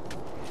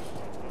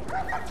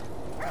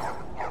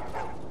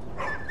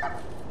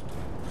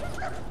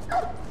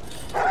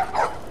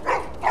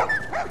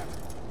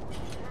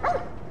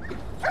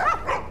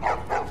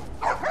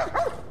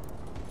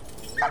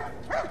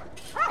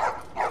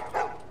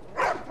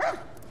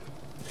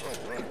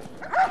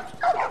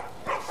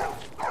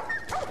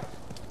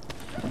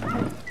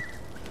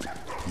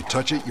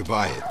 Touch it, you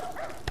buy it.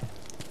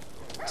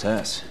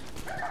 Tess,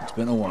 it's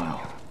been a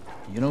while.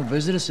 You don't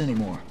visit us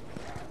anymore.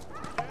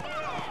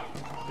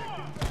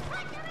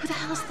 Who the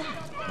hell's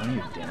that? None of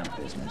your damn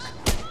business.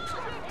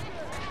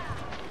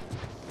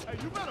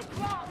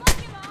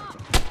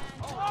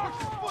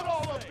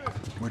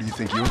 Where do you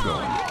think you're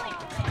going?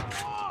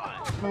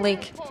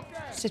 Malik,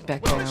 sit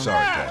back down.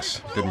 Sorry,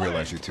 Tess. Didn't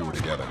realize you two were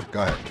together.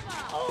 Go ahead.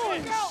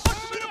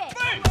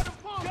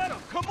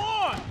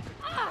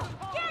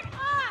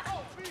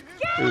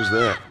 Who's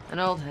that? An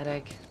old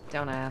headache.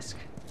 Don't ask.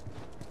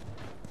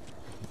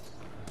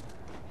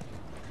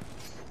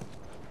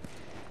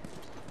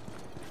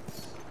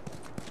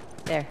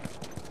 There.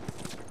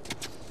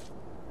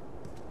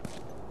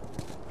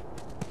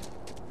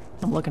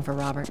 I'm looking for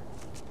Robert.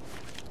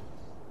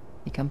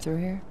 You come through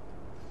here?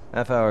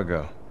 Half hour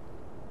ago.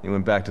 He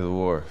went back to the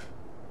wharf.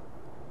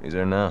 He's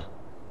there now.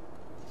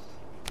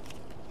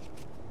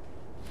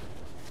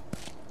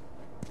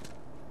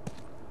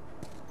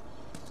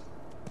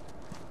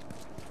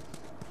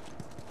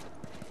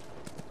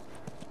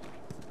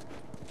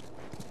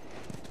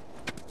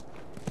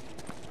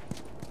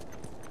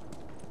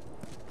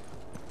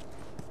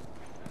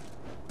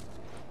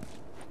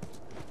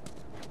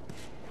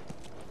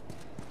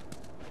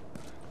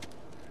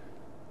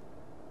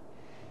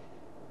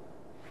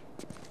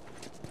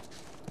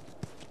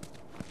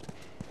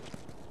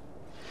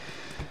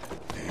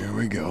 Here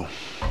we go.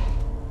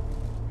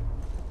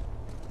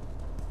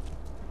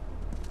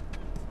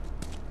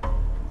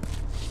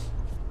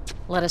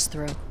 Let us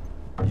through.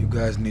 You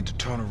guys need to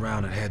turn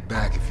around and head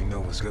back if you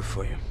know what's good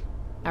for you.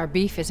 Our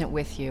beef isn't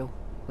with you.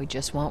 We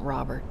just want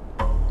Robert.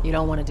 You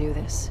don't want to do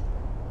this.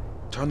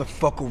 Turn the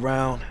fuck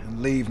around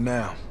and leave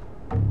now.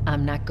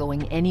 I'm not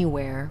going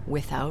anywhere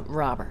without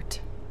Robert.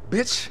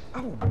 Bitch,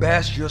 I will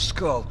bash your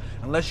skull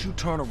unless you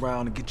turn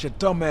around and get your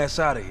dumb ass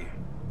out of here.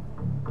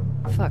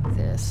 Fuck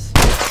this.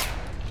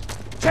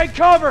 Take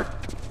cover!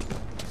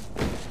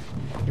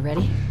 You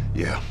ready?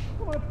 Yeah.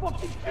 I'm gonna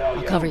fucking kill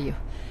I'll you! cover you.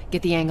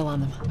 Get the angle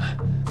on them.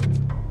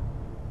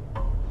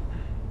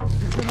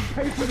 You're gonna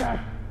pay for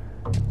that!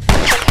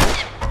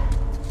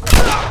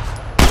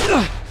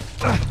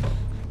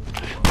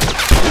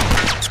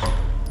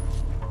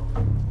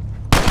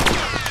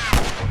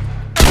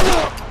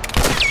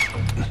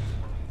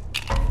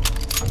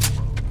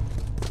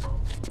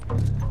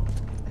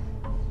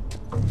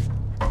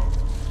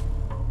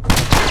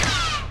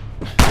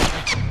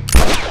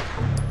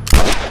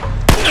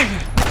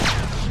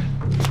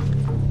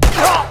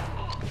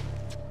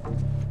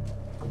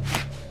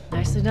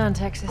 Nicely done,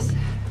 Texas.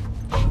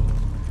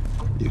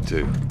 You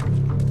too.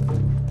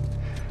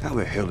 How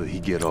the hell did he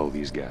get all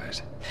these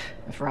guys?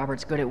 If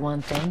Robert's good at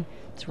one thing,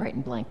 it's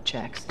writing blank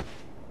checks.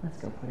 Let's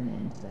go put an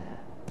end to that.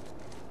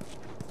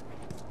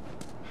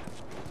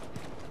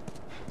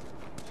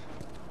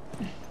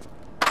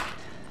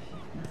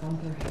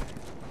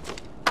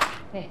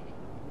 Hey,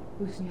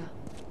 loosen me up.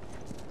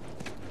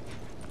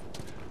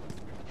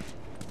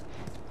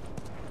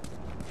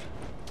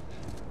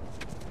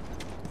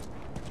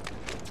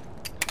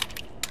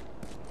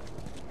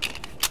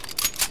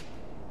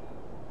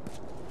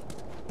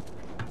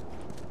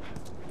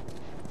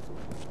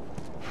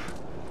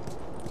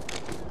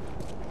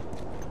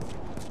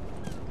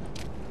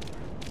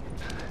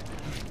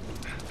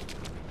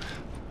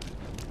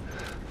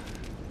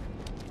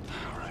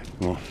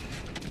 Come on.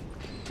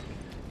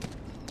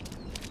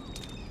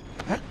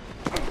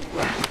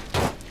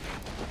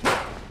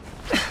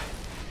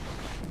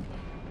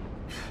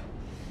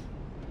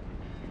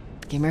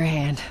 Give me your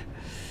hand.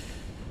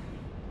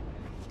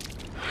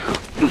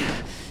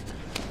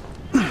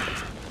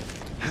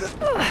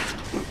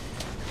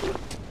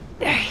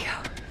 There you go.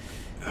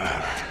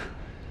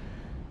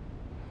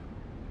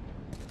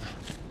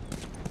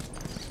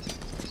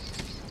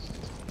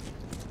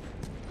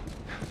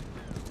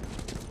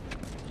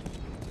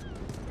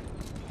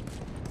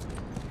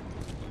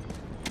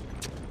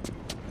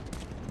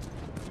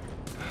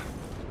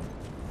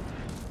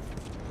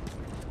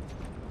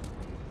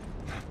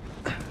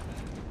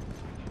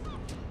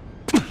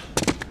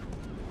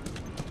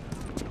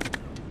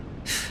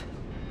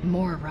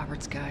 More of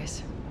Robert's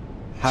guys.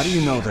 How do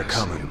you know they're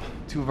coming?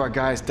 2 of our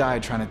guys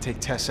died trying to take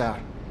Tess out.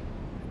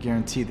 I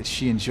guarantee that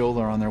she and Joel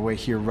are on their way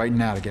here right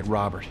now to get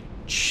Robert.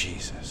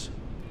 Jesus.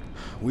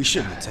 We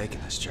shouldn't have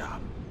taken this job.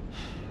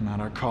 Not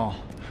our call.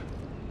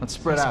 Let's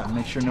spread out and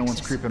make sure no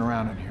one's creeping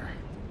around in here.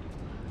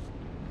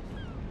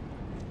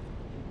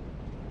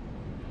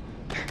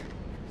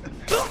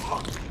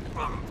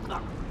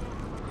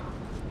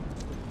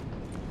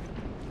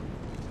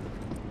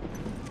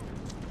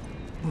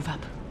 Move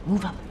up.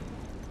 Move up.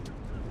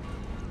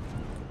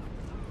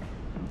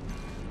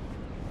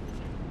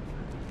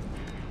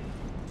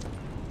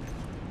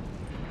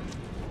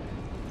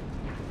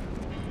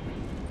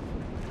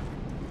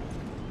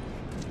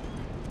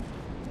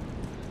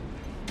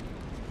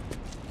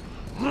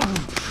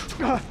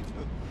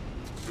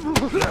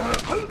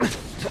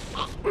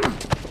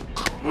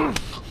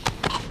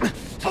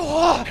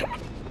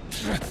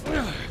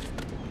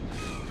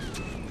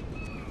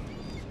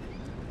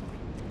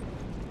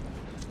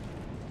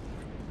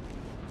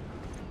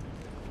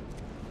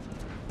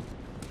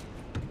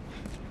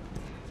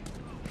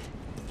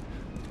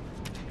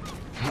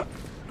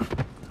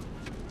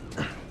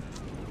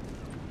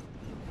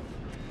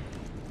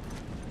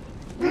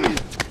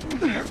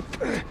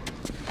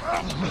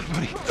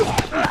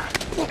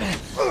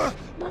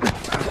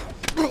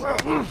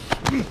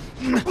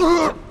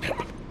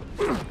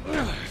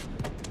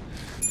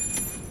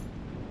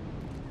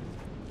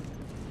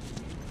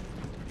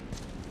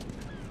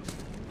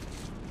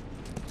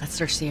 Let's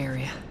search the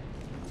area.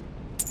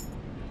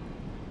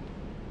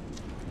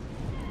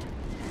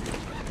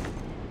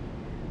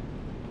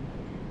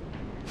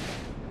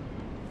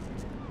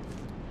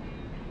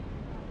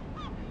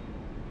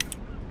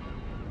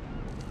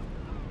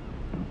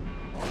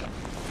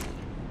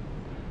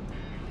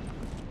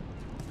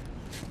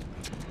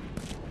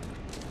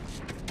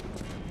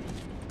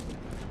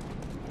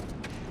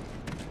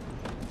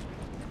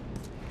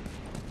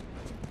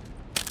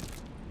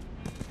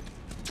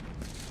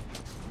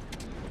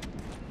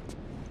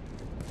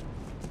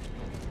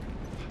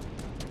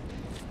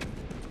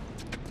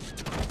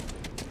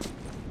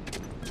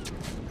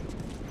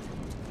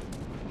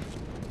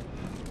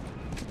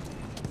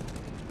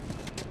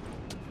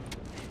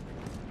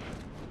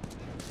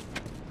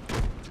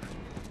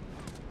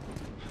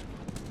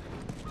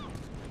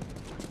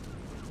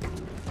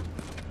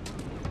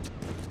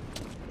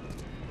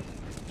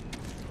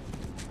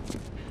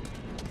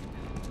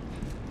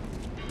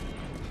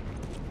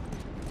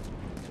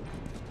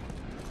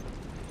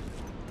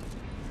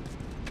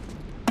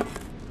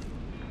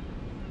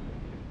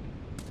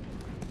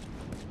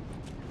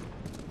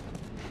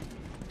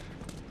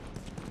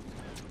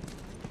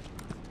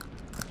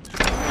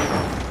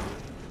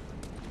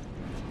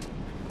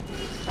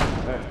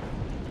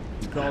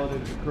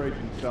 Consolidated the crates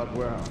in the south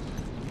warehouse.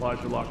 Supplies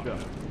are locked up.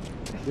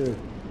 Sure.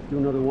 Do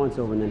another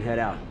once-over and then head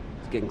out.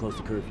 It's getting close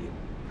to curfew.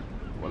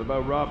 What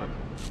about Robert?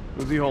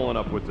 Who's he holing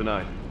up with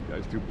tonight?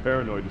 Guy's too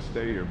paranoid to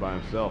stay here by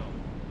himself.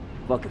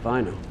 Fuck if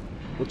I know.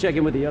 We'll check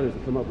in with the others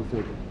and come up with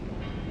something.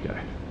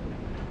 Okay.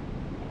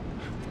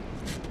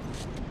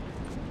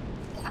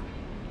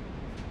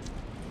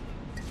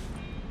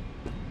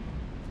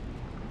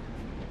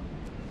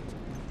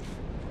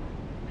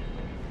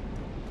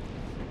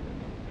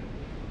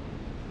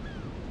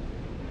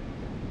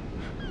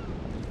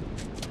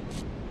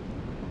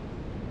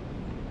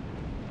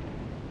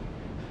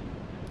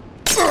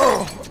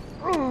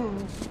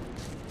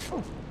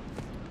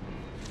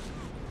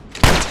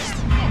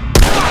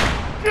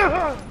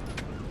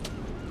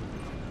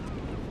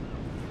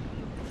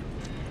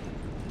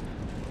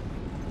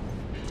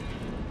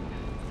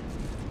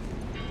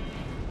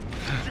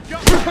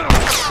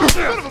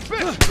 Son of a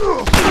bitch!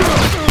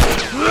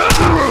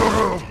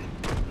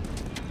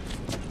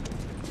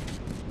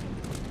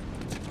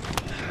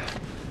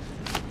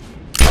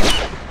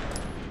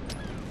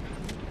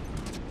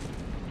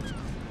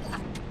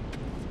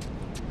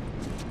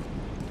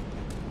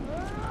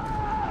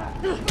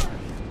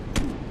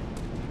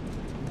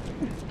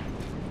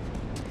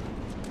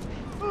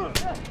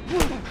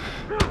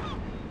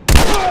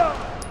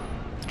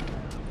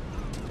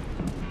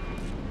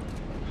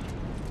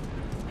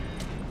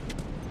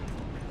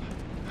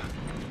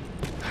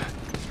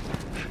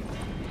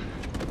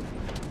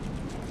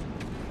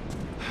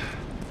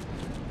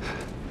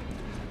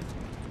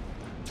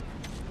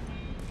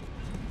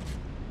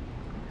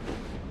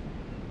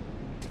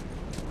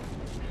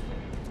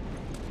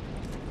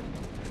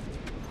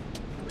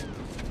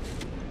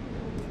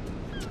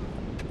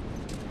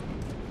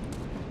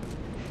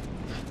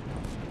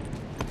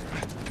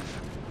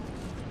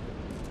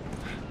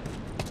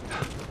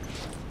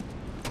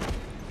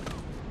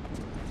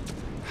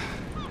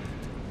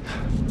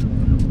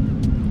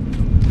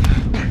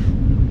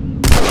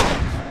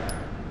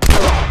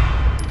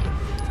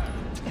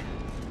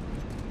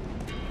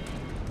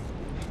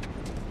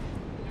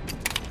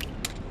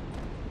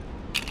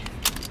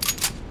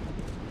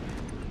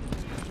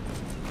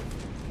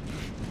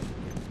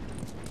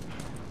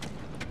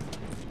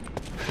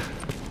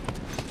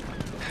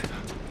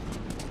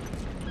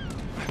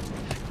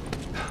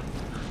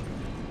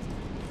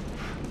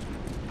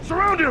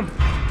 Surround him!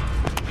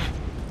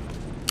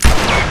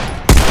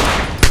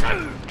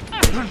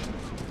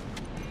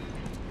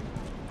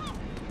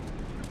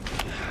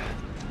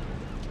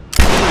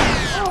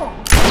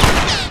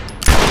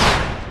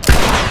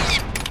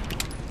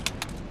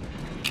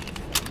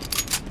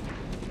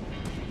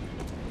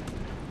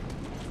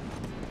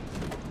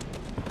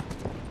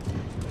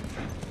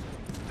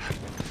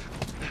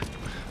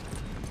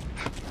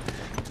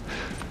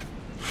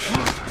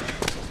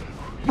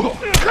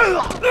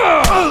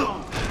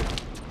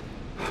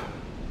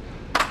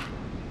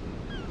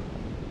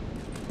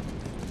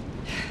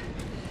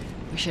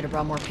 We should have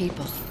brought more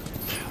people.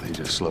 They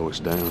just slow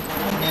us down.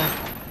 Yeah,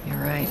 you're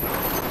right.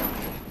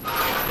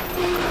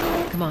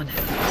 Come on,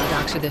 the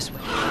docks are this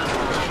way.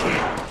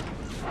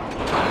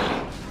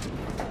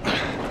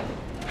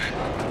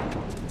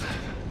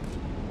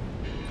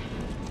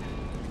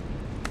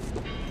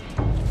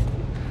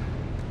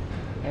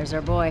 There's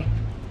our boy.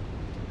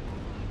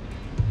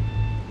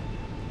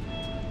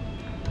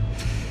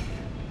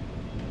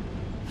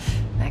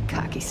 That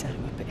cocky son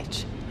of a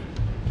bitch.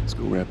 Let's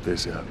go wrap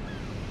this up.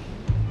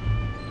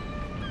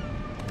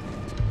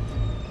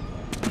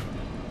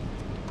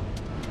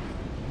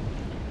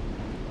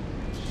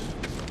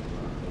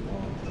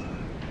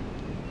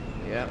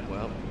 Yeah,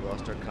 well, we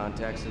lost our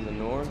contacts in the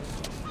north,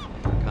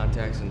 our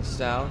contacts in the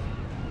south.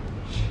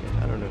 Shit,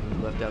 I don't know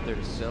who left out there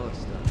to sell us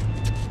stuff.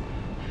 This is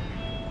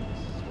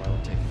why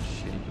we're taking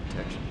shitty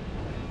protection.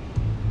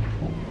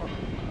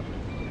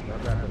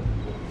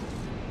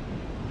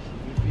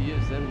 If he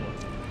is, then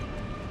what?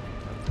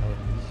 I'll tell him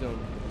he's on.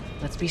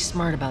 Let's be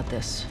smart about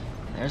this.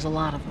 There's a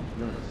lot of them.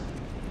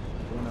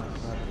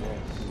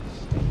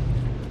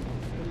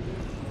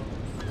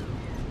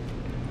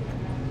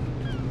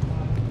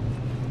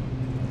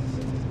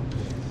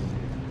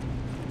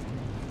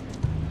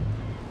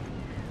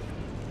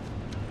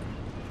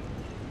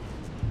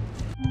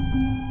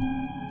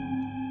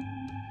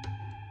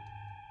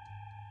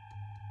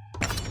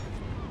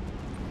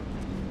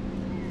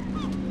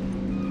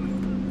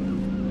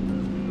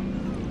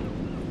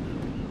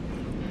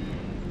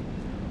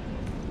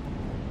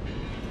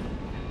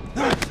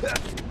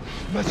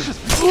 Let's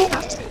just...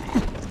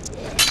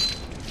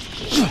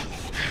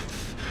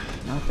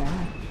 Not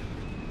bad.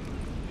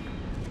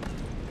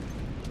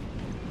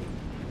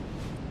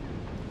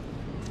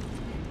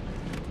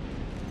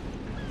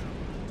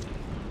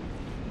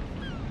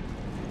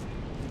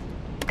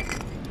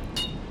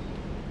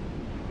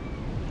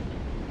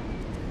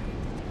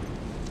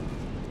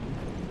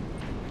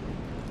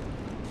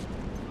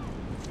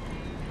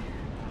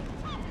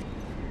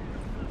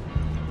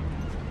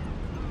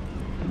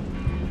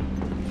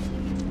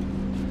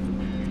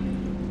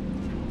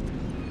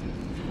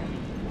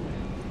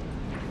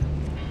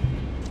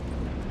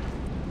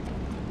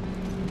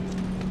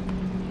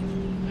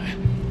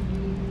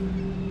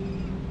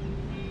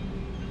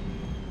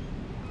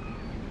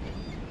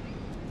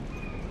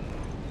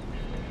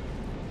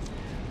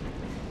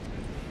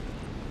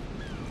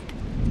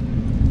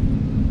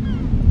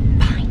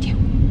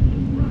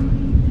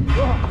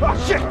 Oh,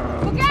 shit!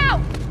 Look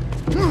out!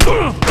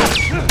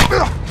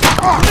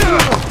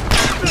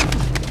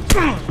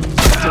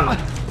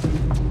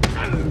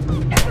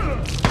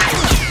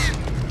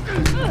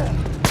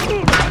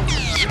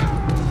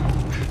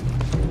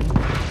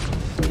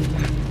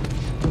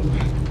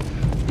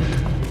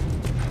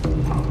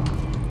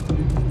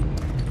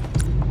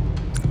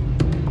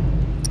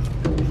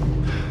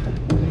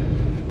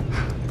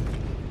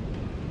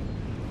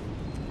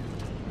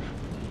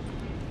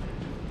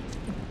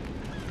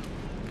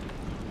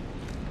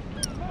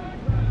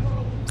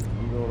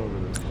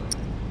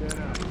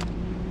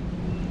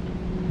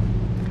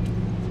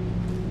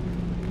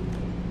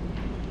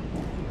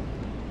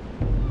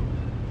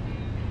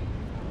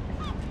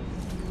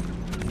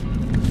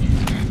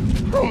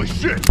 Holy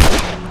shit!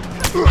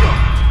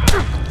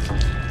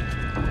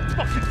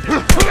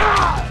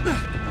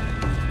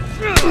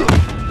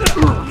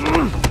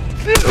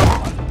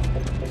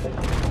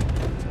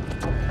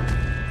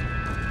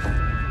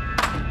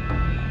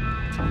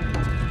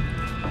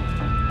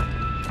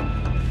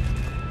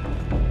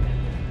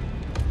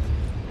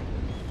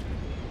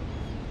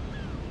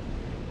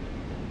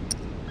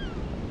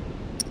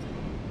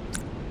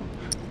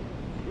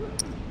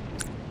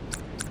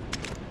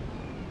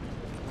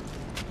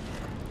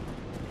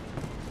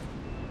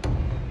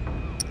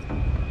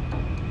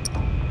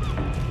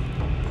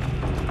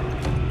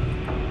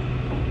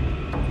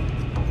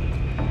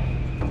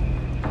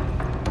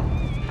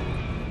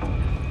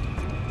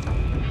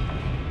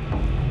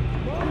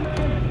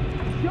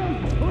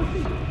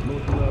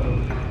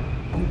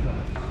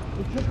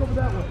 Check over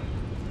that way.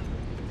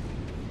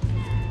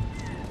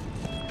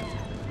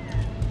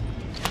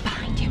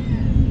 Behind you.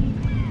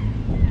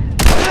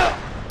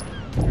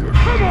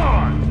 Come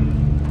on!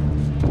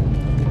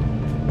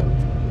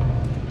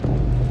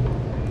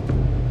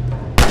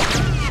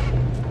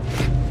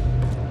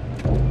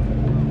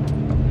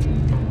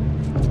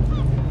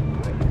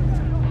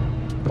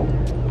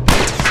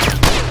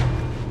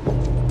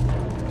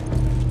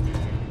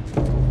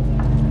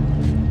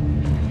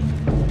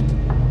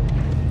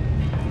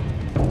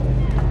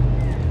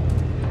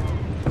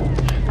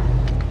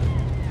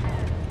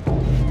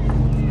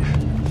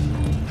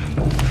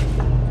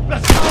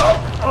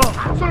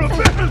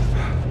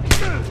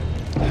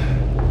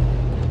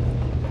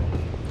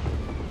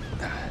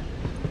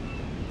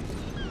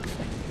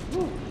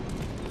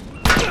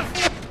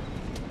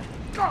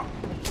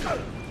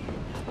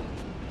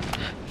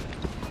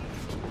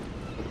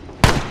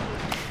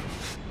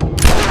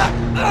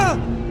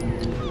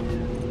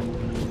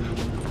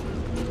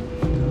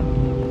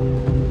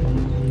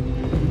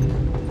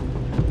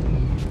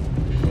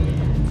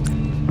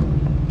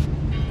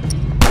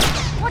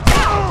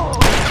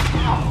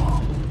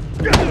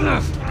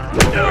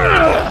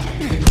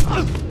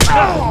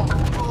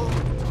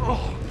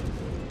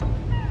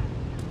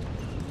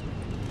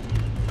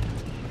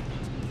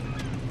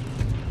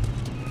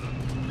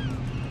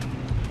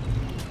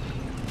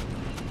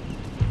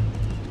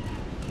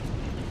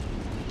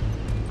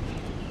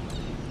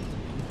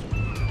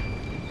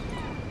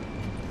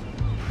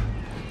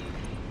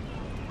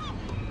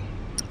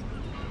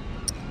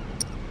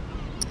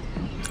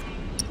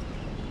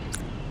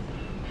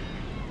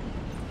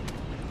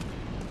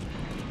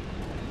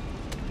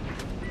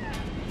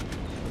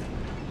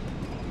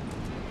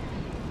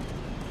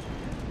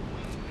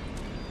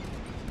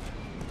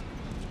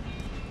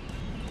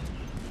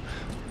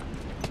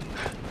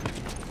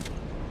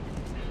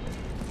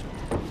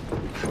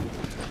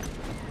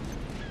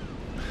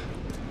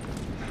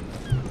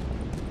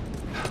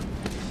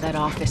 That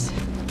office.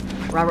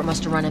 Robert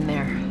must have run in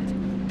there.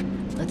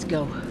 Let's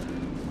go.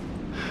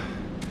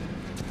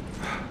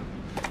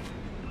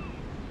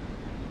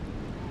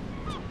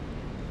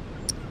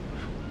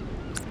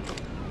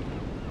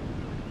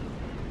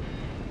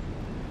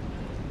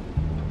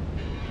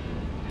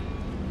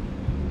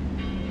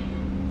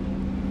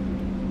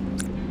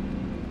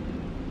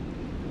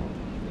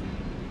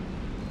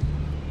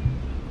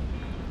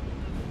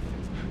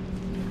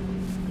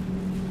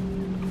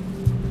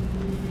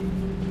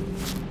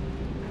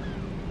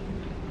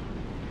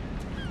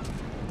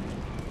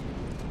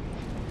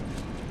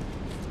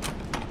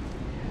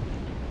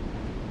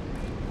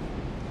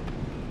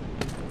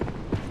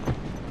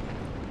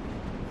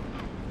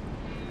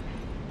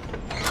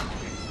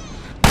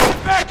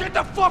 Get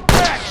the fuck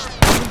back!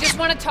 We just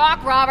want to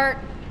talk, Robert.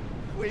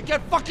 We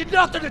got fucking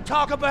nothing to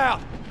talk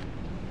about!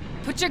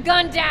 Put your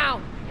gun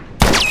down!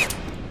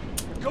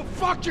 Go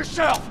fuck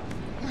yourself!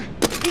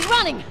 He's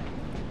running!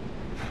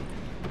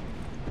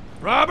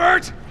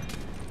 Robert!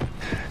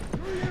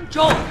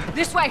 Joel,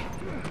 this way!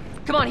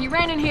 Come on, he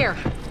ran in here.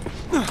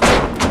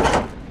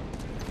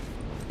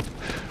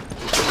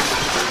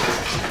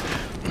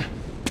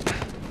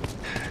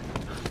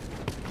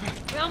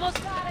 We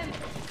almost got him!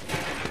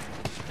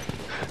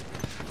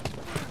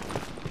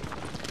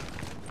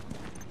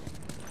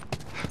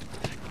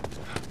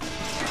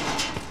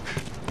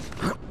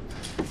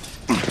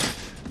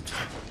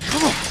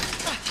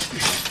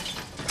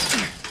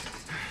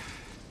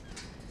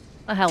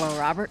 Oh, hello,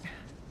 Robert.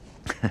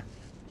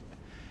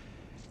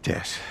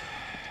 Tess.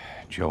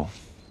 Joel.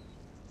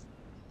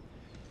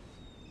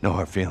 No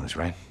hard feelings,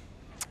 right?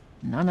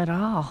 None at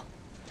all.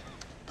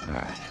 All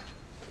right.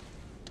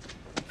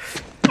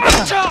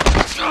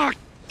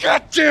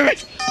 God damn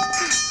it!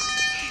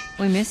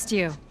 We missed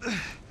you.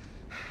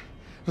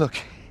 Look,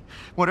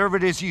 whatever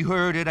it is you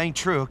heard, it ain't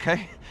true,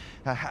 okay?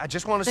 I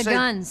just want to The say...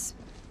 guns.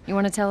 You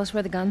want to tell us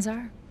where the guns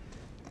are?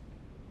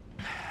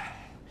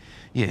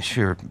 Yeah,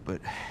 sure, but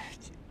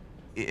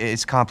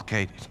it's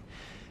complicated.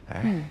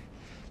 All right?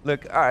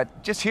 Look, all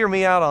right, just hear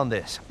me out on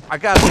this. I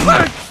got...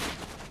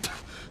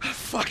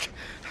 Fuck.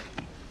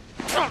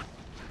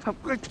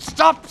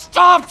 Stop!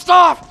 Stop!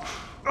 Stop!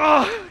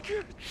 Oh.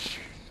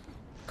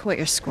 Quit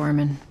your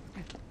squirming.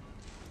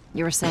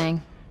 You were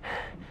saying?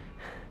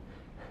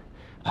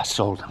 I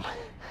sold him.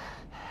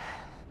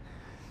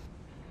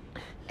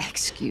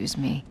 Excuse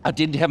me. I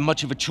didn't have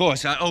much of a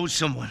choice. I owed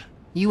someone.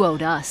 You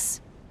owed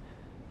us.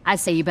 I'd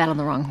say you bet on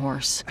the wrong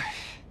horse.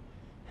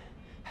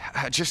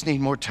 I just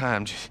need more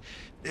time. Just,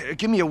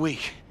 give me a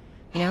week.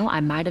 You know, I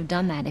might have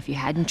done that if you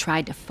hadn't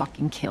tried to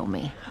fucking kill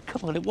me.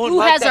 Come on, it won't Who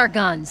like has that. our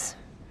guns?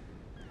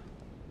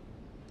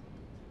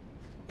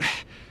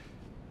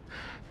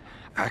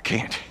 I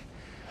can't.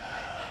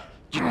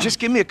 Just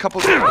give me a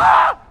couple...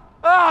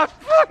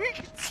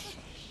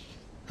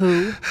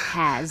 Who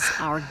has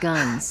our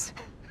guns?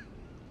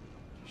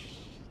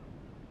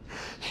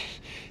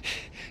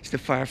 It's the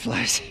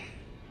Fireflies.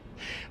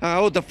 I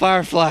owed the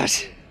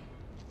Fireflies.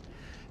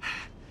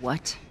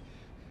 What?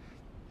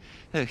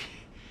 Look,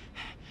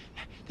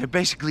 they're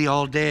basically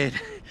all dead.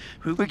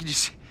 We could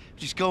just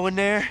go in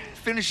there,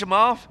 finish them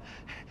off.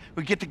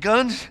 We get the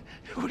guns.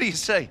 What do you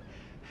say?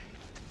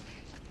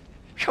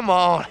 Come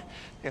on.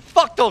 Yeah,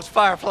 fuck those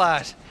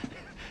Fireflies.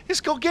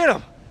 Just go get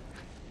them.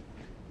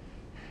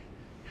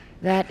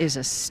 That is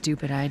a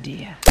stupid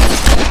idea.